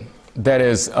building that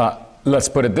is, let's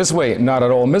put it this way, not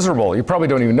at all miserable. You probably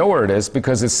don't even know where it is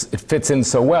because it fits in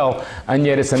so well, and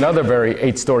yet it's another very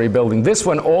 8-story building. This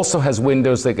one also has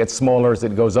windows that get smaller as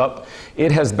it goes up.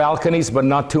 It has balconies, but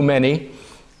not too many.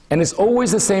 And it's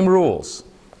always the same rules.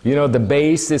 You know, the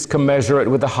base is commensurate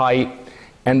with the height,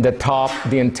 and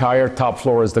the entire top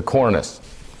floor is the cornice.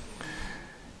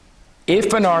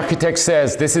 If an architect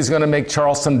says this is going to make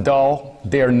Charleston dull,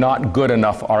 they're not good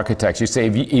enough architects. You say,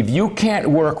 if you can't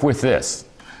work with this,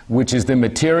 which is the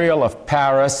material of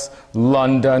Paris,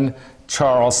 London,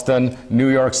 Charleston, New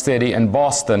York City, and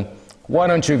Boston, why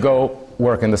don't you go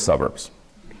work in the suburbs?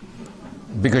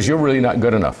 Because you're really not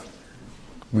good enough.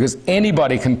 Because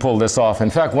anybody can pull this off. In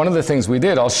fact, one of the things we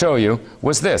did, I'll show you,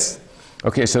 was this.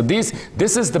 Okay, so this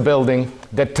is the building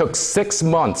that took 6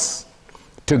 months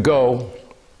to go.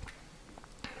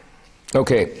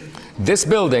 Okay, this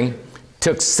building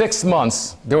took 6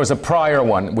 months. There was a prior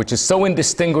one, which is so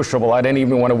indistinguishable, I didn't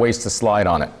even want to waste a slide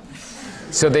on it.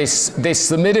 So they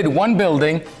submitted one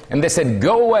building, and they said,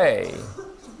 go away.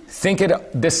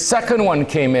 The second one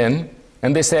came in,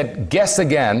 and they said, guess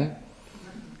again.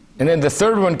 And then the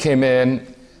third one came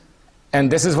in, and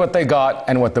this is what they got.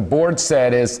 And what the board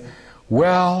said is,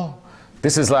 well,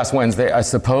 this is last Wednesday. I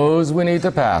suppose we need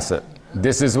to pass it.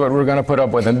 This is what we're going to put up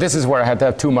with. And this is where I had to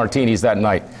have 2 martinis that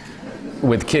night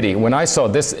with Kitty when I saw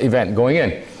this event going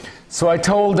in. So I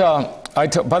told,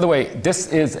 by the way,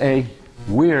 this is a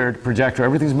weird projector.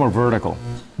 Everything's more vertical.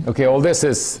 Okay, all this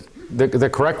is, the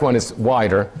correct one is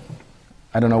wider.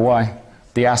 I don't know why.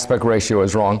 The aspect ratio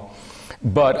is wrong.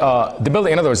 But the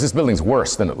building, in other words, this building's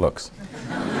worse than it looks.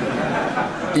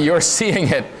 You're seeing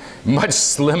it much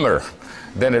slimmer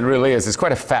than it really is. It's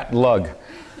quite a fat lug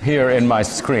here in my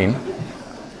screen.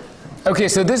 Okay,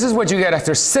 so this is what you get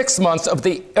after 6 months of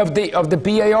the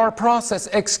B.A.R. process.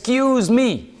 Excuse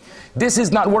me. This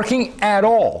is not working at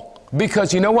all.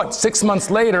 Because you know what? 6 months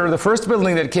later, the first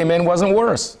building that came in wasn't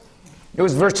worse. It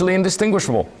was virtually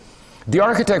indistinguishable. The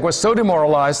architect was so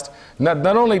demoralized, not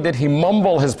only did he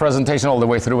mumble his presentation all the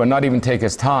way through and not even take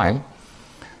his time,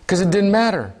 because it didn't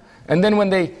matter. And then when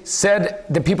they said,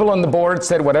 the people on the board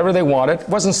said whatever they wanted, it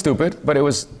wasn't stupid, but it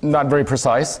was not very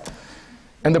precise.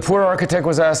 And the poor architect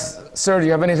was asked, "Sir, do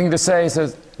you have anything to say?" He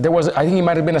says, I think he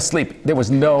might have been asleep. There was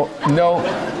no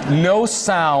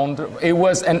sound. It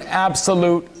was an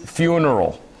absolute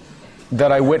funeral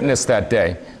that I witnessed that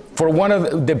day for one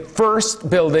of the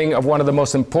first building of one of the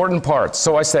most important parts.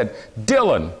 So I said,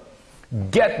 "Dylan,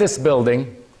 get this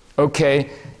building,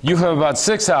 okay? You have about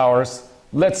 6 hours.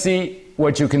 Let's see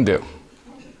what you can do."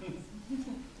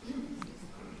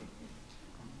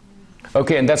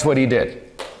 Okay, and that's what he did.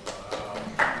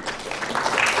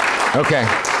 Okay,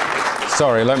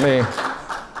 sorry,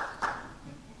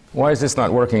 why is this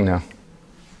not working now?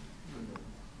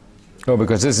 Oh,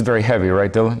 because this is very heavy,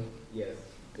 right, Dylan? Yes,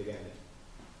 again.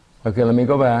 Okay, let me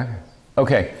go back.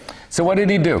 Okay, so what did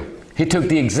he do? He took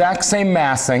the exact same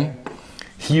massing.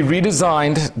 He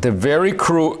redesigned the very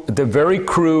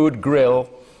crude grill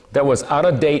that was out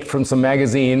of date from some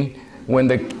magazine when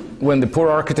the poor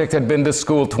architect had been to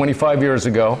school 25 years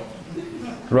ago.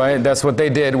 Right? That's what they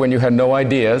did when you had no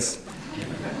ideas.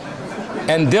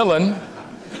 And Dylan,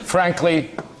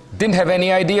 frankly, didn't have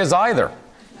any ideas either.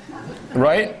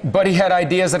 Right? But he had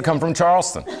ideas that come from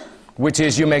Charleston, which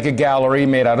is you make a gallery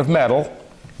made out of metal,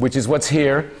 which is what's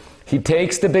here. He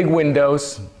takes the big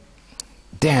windows.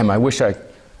 Damn, I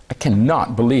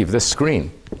cannot believe this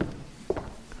screen.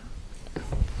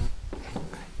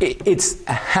 It's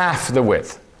half the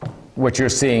width, what you're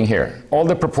seeing here. All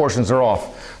the proportions are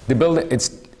off. The building,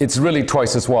 it's really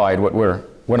twice as wide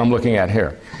what I'm looking at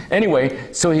here.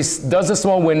 Anyway, so he does the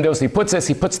small windows, he puts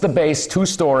the base 2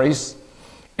 stories,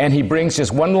 and he brings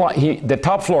just one line. The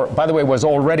top floor, by the way, was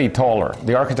already taller.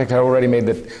 The architect had already made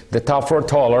the top floor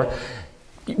taller,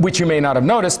 which you may not have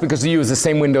noticed because he used the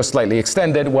same window slightly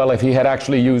extended. Well, if he had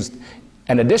actually used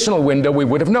an additional window, we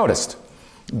would have noticed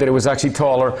that it was actually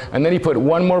taller. And then he put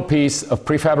one more piece of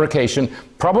prefabrication.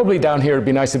 Probably down here, it'd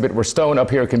be nice if it were stone. Up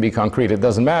here, it can be concrete. It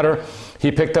doesn't matter.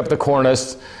 He picked up the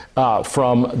cornice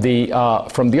from the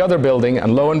other building,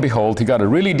 and lo and behold, he got a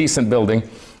really decent building.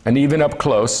 And even up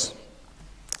close,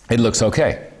 it looks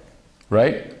okay,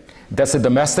 right? That's a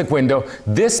domestic window.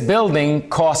 This building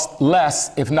cost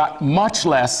less, if not much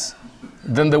less,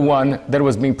 than the one that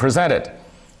was being presented.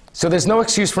 So there's no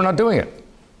excuse for not doing it.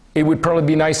 It would probably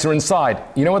be nicer inside.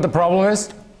 You know what the problem is?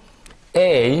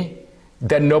 A,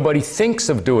 that nobody thinks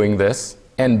of doing this,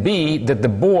 and B, that the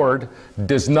board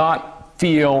does not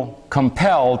feel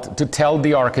compelled to tell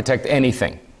the architect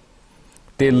anything.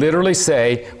 They literally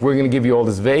say, "We're going to give you all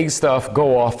this vague stuff,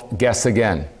 go off, guess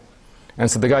again." And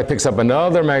so the guy picks up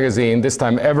another magazine, this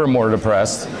time ever more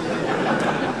depressed,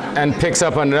 and picks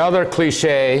up another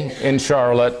cliche in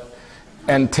Charlotte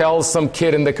and tells some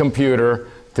kid in the computer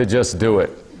to just do it.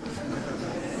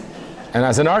 And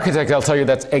as an architect, I'll tell you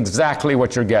that's exactly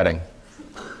what you're getting.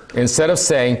 Instead of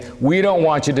saying, "We don't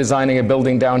want you designing a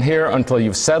building down here until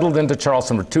you've settled into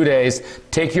Charleston for 2 days,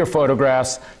 take your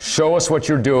photographs, show us what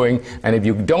you're doing, and if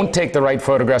you don't take the right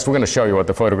photographs, we're going to show you what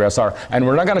the photographs are, and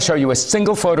we're not going to show you a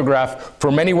single photograph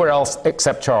from anywhere else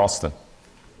except Charleston."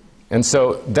 And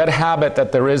so that habit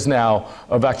that there is now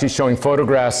of actually showing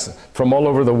photographs from all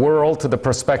over the world to the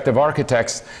prospective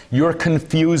architects, you're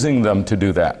confusing them to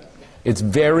do that. It's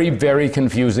very, very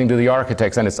confusing to the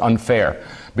architects, and it's unfair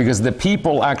because the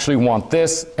people actually want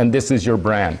this, and this is your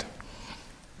brand.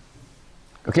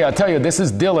 Okay, I'll tell you, this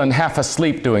is Dylan half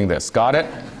asleep doing this. Got it?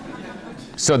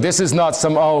 So this is not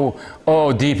some,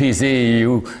 DPZ,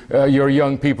 your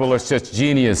young people are such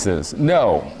geniuses.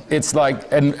 No, it's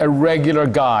like a regular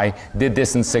guy did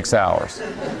this in 6 hours.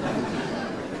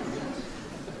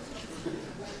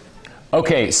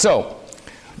 Okay, so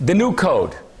the new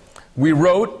code. We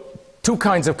wrote 2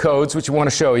 kinds of codes, which we want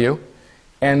to show you.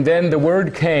 And then the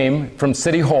word came from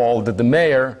City Hall that the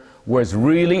mayor was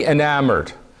really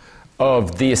enamored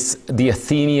of the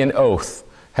Athenian oath.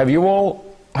 Have you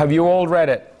all read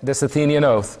it, this Athenian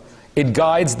oath? It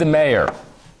guides the mayor.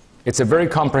 It's a very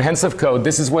comprehensive code.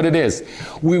 This is what it is.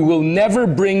 "We will never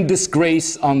bring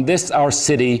disgrace on this our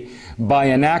city by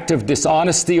an act of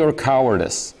dishonesty or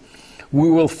cowardice. We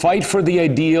will fight for the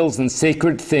ideals and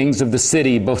sacred things of the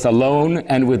city, both alone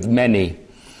and with many.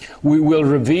 We will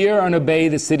revere and obey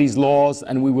the city's laws,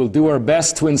 and we will do our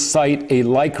best to incite a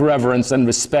like reverence and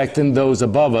respect in those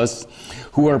above us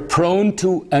who are prone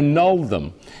to annul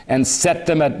them and set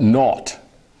them at naught.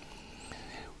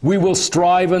 We will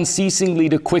strive unceasingly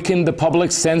to quicken the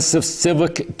public sense of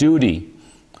civic duty.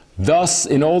 Thus,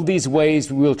 in all these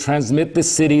ways, we will transmit the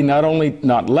city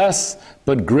not less,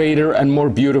 but greater and more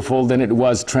beautiful than it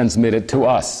was transmitted to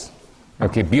us.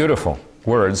 Okay, beautiful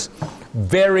words.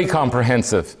 Very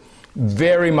comprehensive.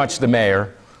 Very much the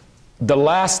mayor. The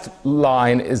last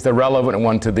line is the relevant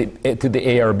one to the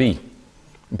ARB.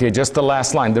 Okay, just the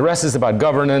last line. The rest is about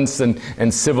governance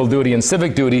and civil duty and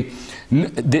civic duty.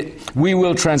 We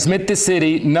will transmit the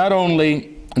city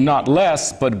not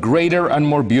less, but greater and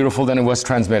more beautiful than it was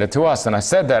transmitted to us. And I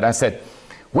said that. I said,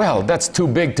 well, that's too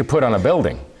big to put on a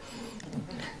building.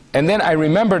 And then I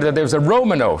remembered that there's a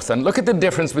Roman oath. And look at the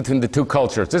difference between the two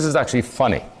cultures. This is actually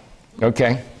funny.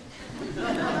 Okay?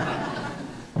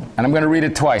 And I'm going to read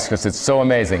it twice because it's so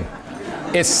amazing.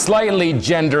 It's slightly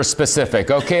gender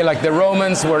specific, okay? Like the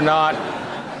Romans were not,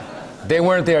 they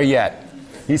weren't there yet.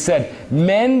 He said,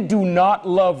 men do not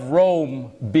love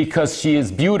Rome because she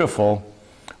is beautiful.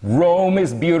 Rome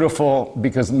is beautiful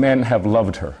because men have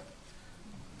loved her.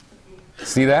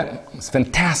 See that? It's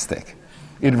fantastic.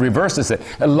 It reverses it.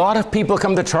 A lot of people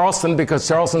come to Charleston because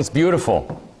Charleston's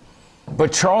beautiful.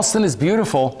 But Charleston is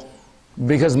beautiful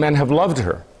because men have loved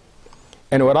her.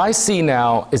 And what I see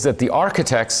now is that the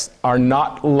architects are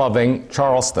not loving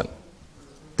Charleston.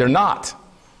 They're not.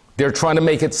 They're trying to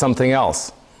make it something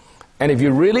else. And if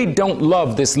you really don't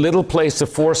love this little place of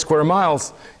 4 square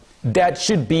miles, that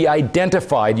should be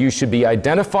identified. You should be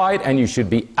identified and you should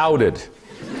be outed.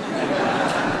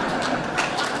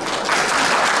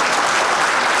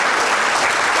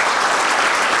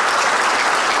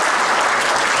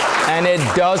 And it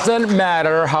doesn't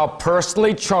matter how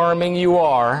personally charming you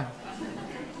are,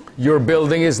 your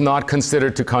building is not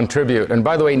considered to contribute. And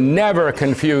by the way, never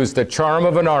confuse the charm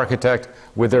of an architect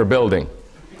with their building.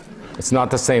 It's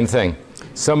not the same thing.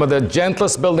 Some of the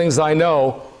gentlest buildings I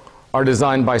know are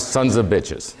designed by sons of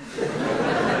bitches.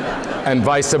 And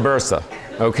vice versa,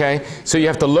 okay? So you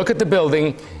have to look at the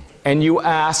building and you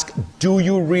ask, do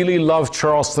you really love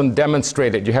Charleston?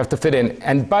 Demonstrate it. You have to fit in.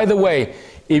 And by the way,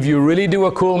 if you really do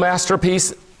a cool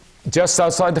masterpiece just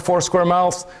outside the 4 square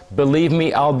miles, believe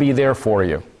me, I'll be there for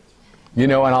you. You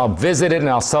know, and I'll visit it and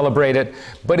I'll celebrate it.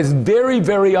 But it's very,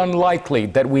 very unlikely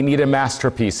that we need a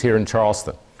masterpiece here in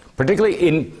Charleston,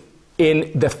 particularly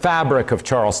in the fabric of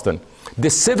Charleston. The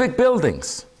civic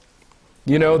buildings,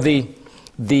 you know, the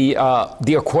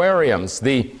aquariums,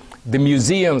 the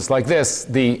museums like this,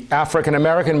 the African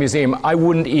American Museum, I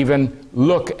wouldn't even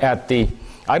look at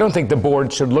I don't think the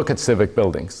board should look at civic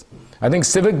buildings. I think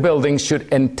civic buildings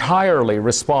should entirely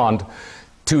respond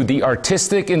to the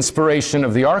artistic inspiration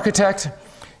of the architect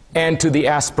and to the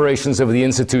aspirations of the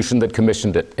institution that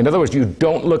commissioned it. In other words, you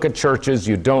don't look at churches,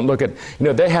 you don't look at, you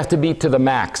know, they have to be to the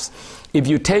max. If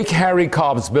you take Harry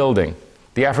Cobb's building,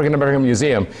 the African American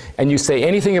Museum, and you say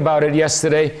anything about it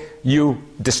yesterday, you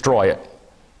destroy it.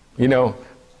 You know,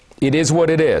 it is what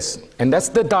it is. And that's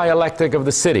the dialectic of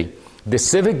the city. The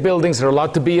civic buildings are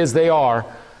allowed to be as they are,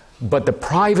 but the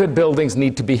private buildings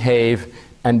need to behave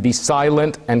and be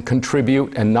silent and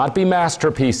contribute and not be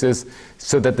masterpieces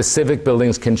so that the civic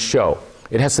buildings can show.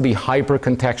 It has to be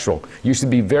hyper-contextual. You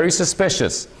should be very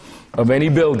suspicious of any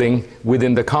building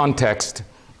within the context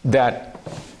that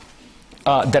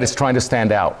is trying to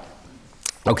stand out.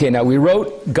 Okay, now we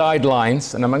wrote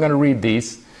guidelines, and I'm not going to read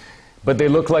these, but they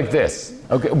look like this.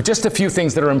 Okay, just a few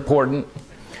things that are important.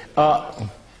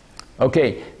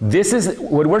 Okay, this is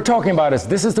what we're talking about.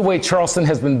 This is the way Charleston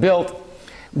has been built.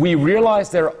 We realize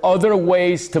there are other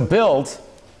ways to build,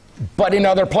 but in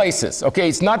other places. Okay,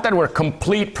 it's not that we're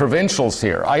complete provincials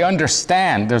here. I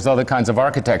understand there's other kinds of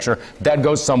architecture. That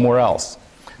goes somewhere else.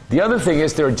 The other thing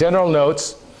is there are general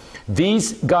notes.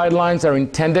 These guidelines are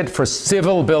intended for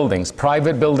civil buildings,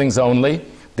 private buildings only.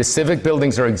 The civic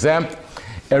buildings are exempt.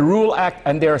 A rule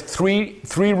and there are three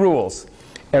rules.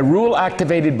 A rule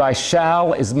activated by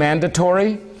shall is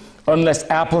mandatory unless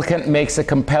applicant makes a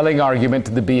compelling argument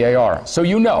to the B.A.R. So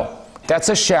you know, that's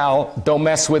a shall, don't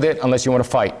mess with it unless you want to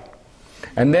fight.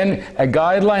 And then a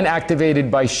guideline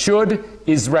activated by should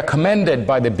is recommended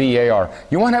by the B.A.R.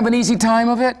 You want to have an easy time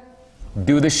of it?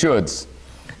 Do the shoulds.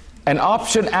 An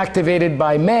option activated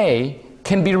by may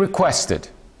can be requested.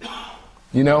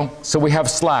 You know, so we have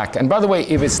slack. And by the way,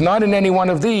 if it's not in any one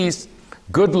of these,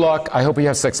 good luck, I hope you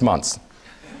have 6 months.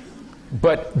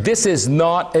 But this is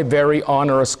not a very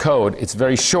onerous code. It's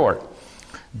very short.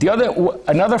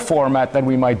 Another format that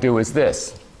we might do is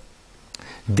this.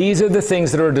 These are the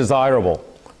things that are desirable.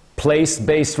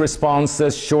 Place-based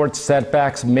responses, short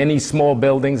setbacks, many small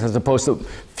buildings as opposed to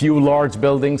few large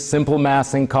buildings, simple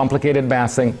massing, complicated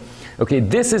massing. Okay,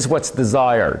 this is what's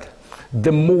desired.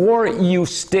 The more you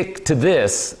stick to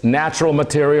this, natural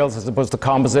materials as opposed to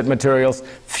composite materials,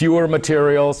 fewer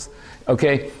materials,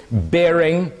 okay,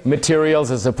 bearing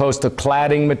materials as opposed to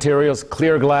cladding materials,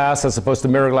 clear glass as opposed to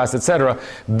mirror glass, etc.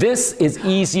 This is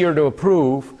easier to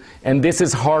approve, and this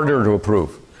is harder to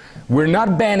approve. We're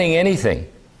not banning anything.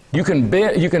 You can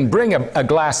bring a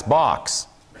glass box,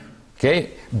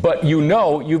 okay, but you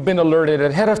know, you've been alerted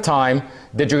ahead of time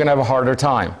that you're going to have a harder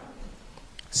time.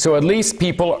 So at least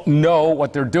people know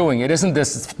what they're doing. It isn't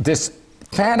this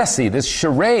fantasy, this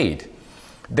charade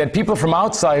that people from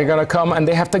outside are going to come and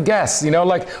they have to guess. You know,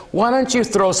 like, why don't you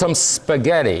throw some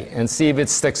spaghetti and see if it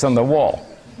sticks on the wall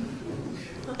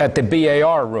at the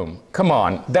B.A.R. room? Come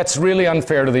on, that's really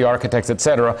unfair to the architects,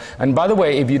 etc. And by the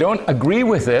way, if you don't agree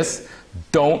with this,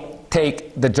 don't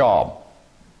take the job.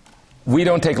 We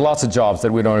don't take lots of jobs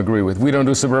that we don't agree with. We don't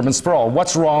do suburban sprawl.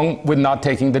 What's wrong with not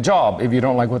taking the job if you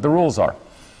don't like what the rules are?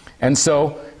 And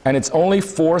so, and it's only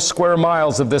 4 square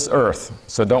miles of this earth,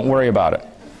 so don't worry about it.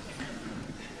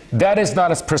 That is not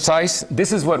as precise.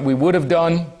 This is what we would have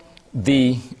done.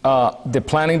 The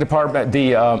planning department,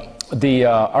 the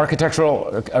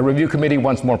architectural review committee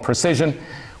wants more precision.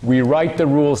 We write the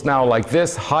rules now like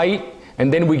this, height,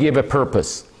 and then we give a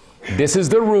purpose. This is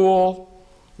the rule,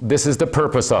 this is the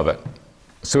purpose of it.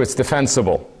 So it's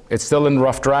defensible. It's still in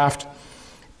rough draft.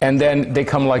 And then they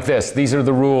come like this. These are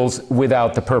the rules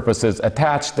without the purposes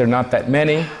attached. They're not that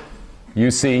many, you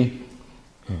see,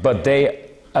 but they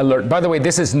alert. By the way,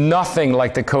 this is nothing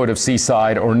like the Code of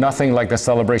Seaside or nothing like the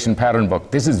Celebration Pattern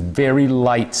Book. This is very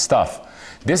light stuff.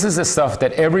 This is the stuff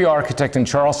that every architect in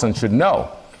Charleston should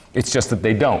know. It's just that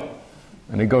they don't.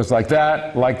 And it goes like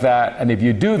that, and if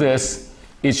you do this,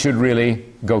 it should really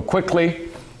go quickly.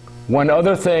 One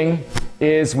other thing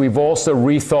is we've also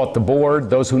rethought the board,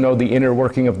 those who know the inner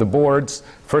working of the boards.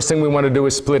 First thing we want to do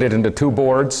is split it into 2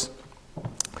 boards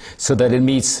so that it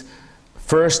meets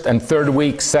first and third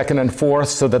week, second and fourth,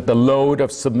 so that the load of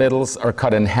submittals are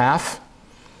cut in half,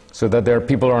 so that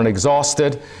people aren't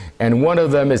exhausted. And one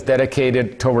of them is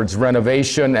dedicated towards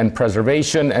renovation and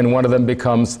preservation, and one of them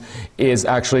is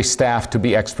actually staffed to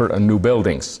be expert on new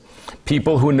buildings.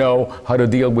 People who know how to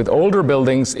deal with older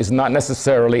buildings is not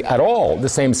necessarily at all the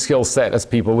same skill set as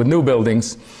people with new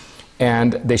buildings,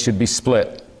 and they should be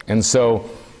split. And so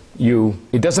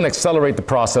it doesn't accelerate the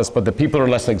process, but the people are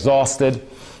less exhausted.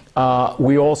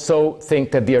 We also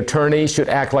think that the attorney should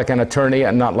act like an attorney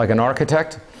and not like an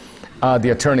architect.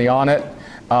 The attorney on it.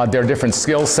 There are different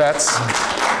skill sets.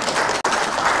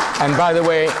 And by the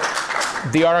way,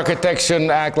 the architects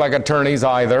shouldn't act like attorneys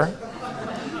either.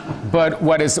 But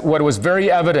what was very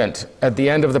evident at the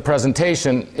end of the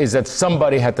presentation is that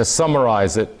somebody had to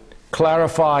summarize it,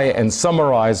 clarify and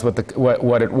summarize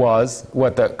what it was,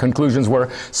 what the conclusions were,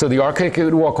 so the architect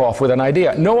could walk off with an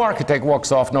idea. No architect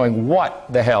walks off knowing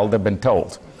what the hell they've been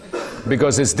told,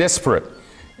 because it's disparate.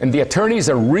 And the attorneys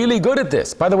are really good at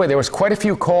this. By the way, there was quite a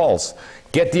few calls.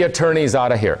 Get the attorneys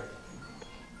out of here.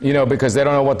 You know, because they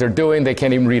don't know what they're doing, they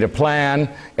can't even read a plan,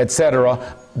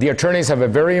 etc. The attorneys have a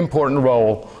very important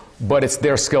role, but it's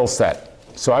their skill set.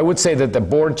 So I would say that the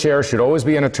board chair should always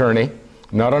be an attorney,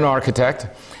 not an architect,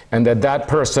 and that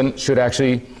person should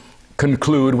actually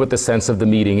conclude what the sense of the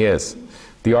meeting is.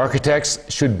 The architects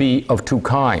should be of 2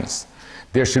 kinds.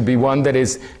 There should be one that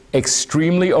is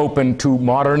extremely open to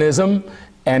modernism,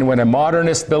 and when a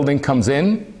modernist building comes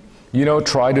in, you know,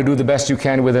 try to do the best you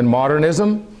can within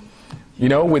modernism, you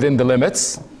know, within the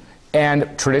limits.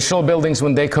 And traditional buildings,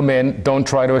 when they come in, don't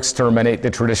try to exterminate the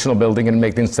traditional building and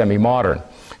make them semi-modern.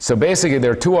 So basically,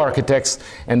 there are 2 architects,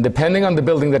 and depending on the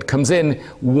building that comes in,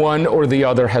 one or the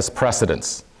other has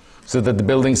precedence, so that the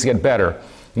buildings get better.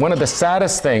 One of the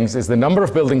saddest things is the number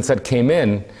of buildings that came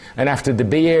in, and after the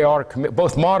B.A.R.,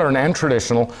 both modern and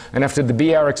traditional, and after the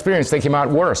B.A.R. experience, they came out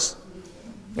worse.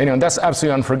 You know, and that's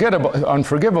absolutely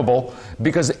unforgivable,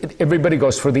 because everybody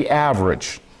goes for the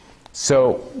average.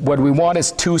 So what we want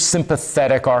is 2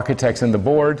 sympathetic architects in the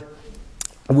board.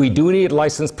 We do need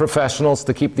licensed professionals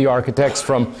to keep the architects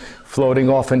from floating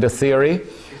off into theory.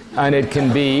 And it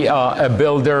can be a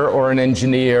builder or an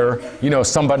engineer. You know,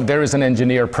 there is an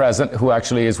engineer present who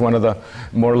actually is one of the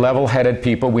more level-headed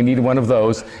people. We need one of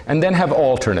those. And then have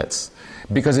alternates.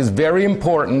 Because it's very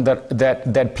important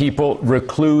that people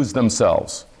recuse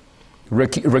themselves.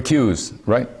 Recuse,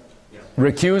 right? Yeah.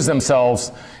 Recuse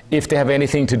themselves if they have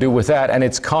anything to do with that, and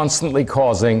it's constantly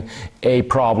causing a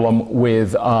problem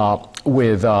with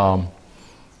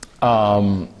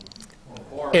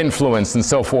influence and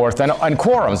so forth, and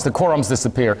quorums. The quorums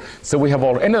disappear. So we have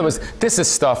all. In other words, this is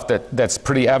stuff that's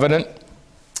pretty evident.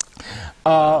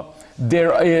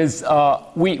 There is.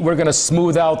 We're going to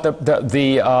smooth out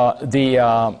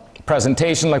the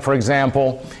presentation, like for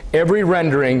example, every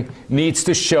rendering needs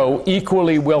to show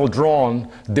equally well drawn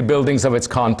the buildings of its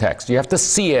context. You have to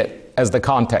see it as the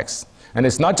context. And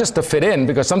it's not just to fit in,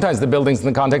 because sometimes the buildings in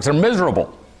the context are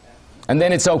miserable. And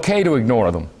then it's okay to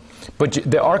ignore them. But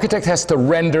the architect has to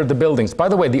render the buildings. By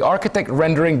the way, the architect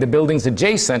rendering the buildings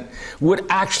adjacent would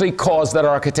actually cause that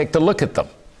architect to look at them,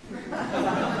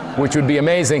 which would be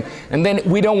amazing. And then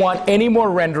we don't want any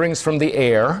more renderings from the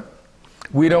air.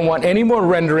 We don't want any more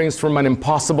renderings from an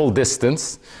impossible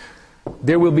distance.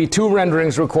 There will be 2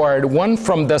 renderings required, one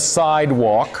from the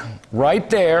sidewalk, right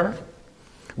there,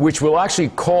 which will actually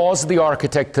cause the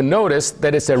architect to notice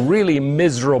that it's a really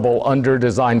miserable,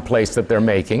 under-designed place that they're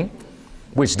making,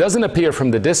 which doesn't appear from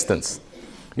the distance.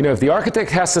 You know, if the architect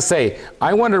has to say,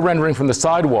 I want a rendering from the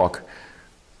sidewalk,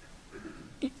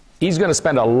 he's going to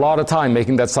spend a lot of time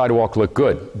making that sidewalk look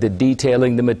good. The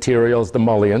detailing, the materials, the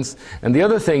mullions. And the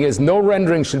other thing is, no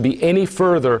rendering should be any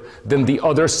further than the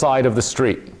other side of the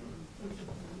street.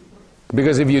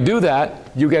 Because if you do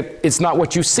that, it's not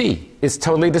what you see. It's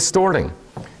totally distorting.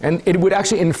 And it would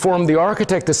actually inform the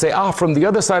architect to say, from the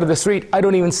other side of the street, I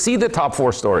don't even see the top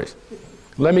 4 stories.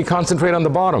 Let me concentrate on the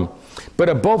bottom. But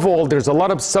above all, there's a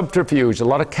lot of subterfuge, a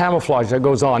lot of camouflage that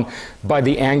goes on by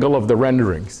the angle of the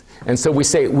renderings. And so we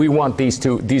say we want these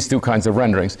two kinds of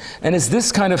renderings. And it's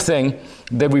this kind of thing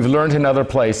that we've learned in other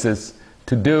places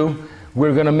to do.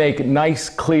 We're going to make nice,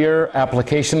 clear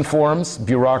application forms.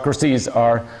 Bureaucracies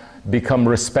become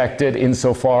respected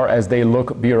insofar as they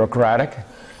look bureaucratic.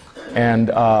 And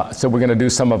so we're going to do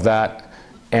some of that.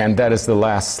 And that is the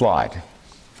last slide.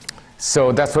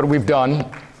 So that's what we've done.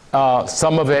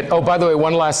 Some of it, by the way,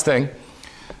 one last thing.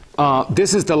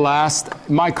 This is the last.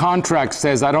 My contract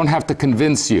says I don't have to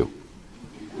convince you.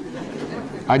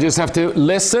 I just have to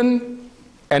listen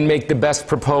and make the best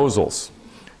proposals.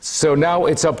 So now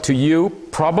it's up to you,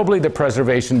 probably the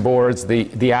preservation boards, the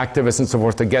activists and so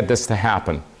forth, to get this to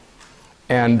happen.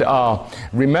 And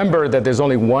remember that there's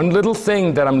only one little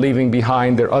thing that I'm leaving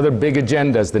behind. There are other big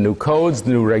agendas, the new codes, the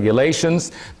new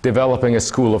regulations, developing a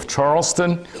School of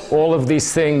Charleston. All of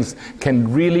these things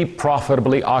can really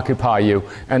profitably occupy you,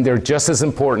 and they're just as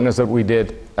important as what we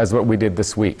did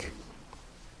this week.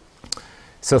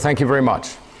 So thank you very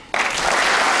much.